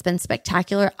said it's been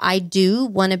spectacular. I do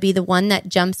want to be the one that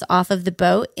jumps off of the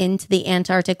boat into the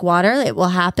Antarctic water. It will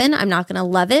happen. I'm not going to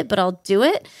love it, but I'll do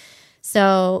it.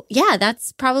 So yeah,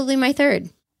 that's probably my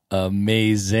third.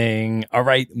 Amazing. All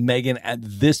right, Megan, at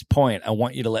this point, I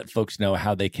want you to let folks know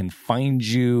how they can find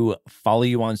you, follow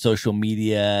you on social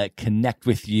media, connect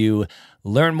with you,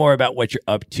 learn more about what you're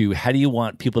up to. How do you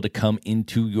want people to come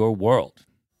into your world?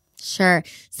 Sure.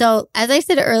 So as I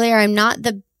said earlier, I'm not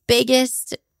the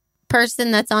biggest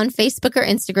person that's on Facebook or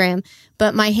Instagram,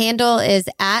 but my handle is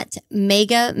at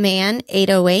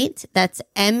MegaMann808. That's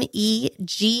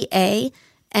MEGAMANN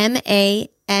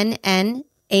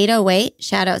 808.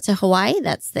 Shout out to Hawaii.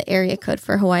 That's the area code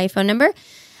for Hawaii phone number.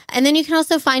 And then you can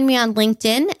also find me on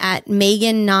LinkedIn at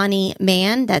Megan Nani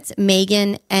Mann. That's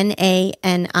Megan Nani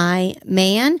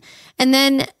Mann. And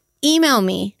then email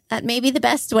me. That may be the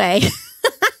best way,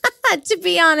 to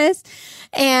be honest.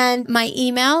 And my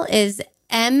email is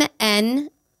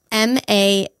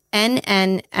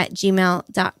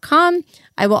mnmann@gmail.com.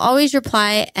 I will always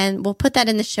reply, and we'll put that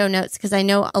in the show notes because I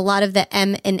know a lot of the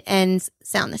M and N's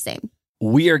sound the same.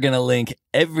 We are going to link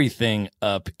everything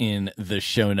up in the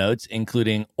show notes,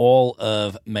 including all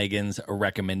of Megan's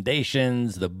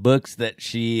recommendations, the books that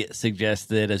she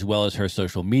suggested, as well as her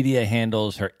social media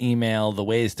handles, her email, the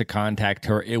ways to contact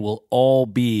her. It will all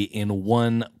be in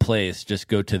one place. Just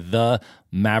go to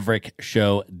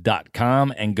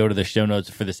themaverickshow.com and go to the show notes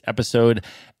for this episode.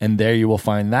 And there you will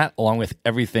find that, along with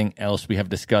everything else we have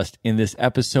discussed in this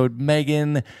episode.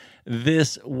 Megan,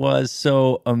 this was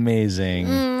so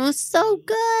amazing. So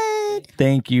good.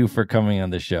 Thank you for coming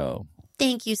on the show.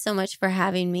 Thank you so much for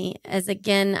having me. As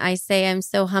again, I say I'm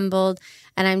so humbled,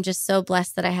 and I'm just so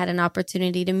blessed that I had an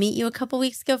opportunity to meet you a couple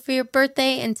weeks ago for your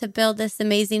birthday and to build this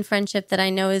amazing friendship that I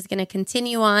know is going to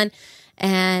continue on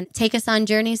and take us on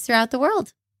journeys throughout the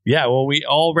world. Yeah, well, we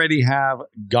already have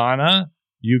Ghana,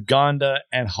 Uganda,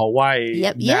 and Hawaii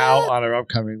now on our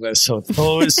upcoming list. So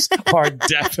those are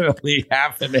definitely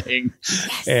happening.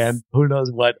 Yes. And who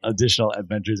knows what additional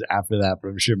adventures after that, but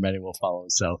I'm sure many will follow.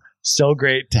 So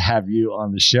great to have you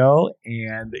on the show.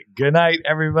 And good night,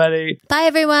 everybody. Bye,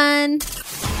 everyone.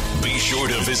 Be sure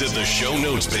to visit the show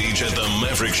notes page at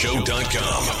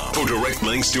themaverickshow.com for direct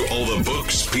links to all the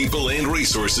books, people, and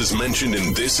resources mentioned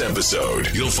in this episode.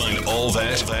 You'll find all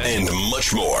that and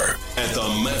much more at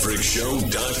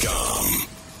themaverickshow.com.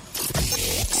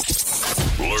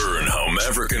 Learn how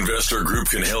Maverick Investor Group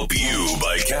can help you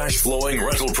buy cash flowing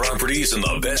rental properties in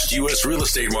the best U.S. real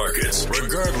estate markets,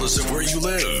 regardless of where you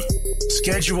live.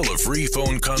 Schedule a free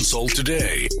phone consult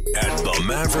today at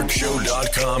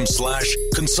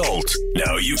themaverickshow.com/consult.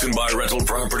 Now you can buy rental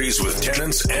properties with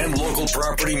tenants and local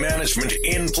property management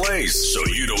in place, so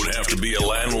you don't have to be a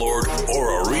landlord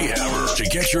or a rehabber. To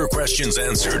get your questions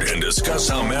answered and discuss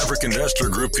how Maverick Investor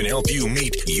Group can help you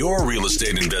meet your real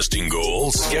estate investing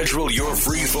goals, schedule your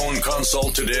free phone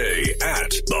consult today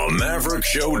at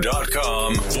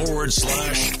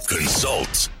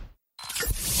themaverickshow.com/consult.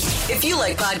 If you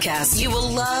like podcasts, you will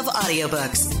love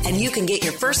audiobooks, and you can get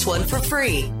your first one for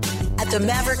free at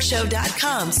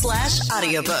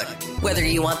themaverickshow.com/audiobook. Whether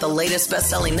you want the latest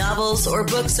best-selling novels or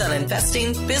books on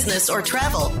investing, business, or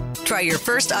travel, try your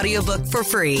first audiobook for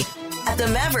free at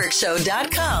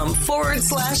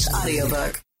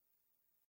themaverickshow.com/audiobook.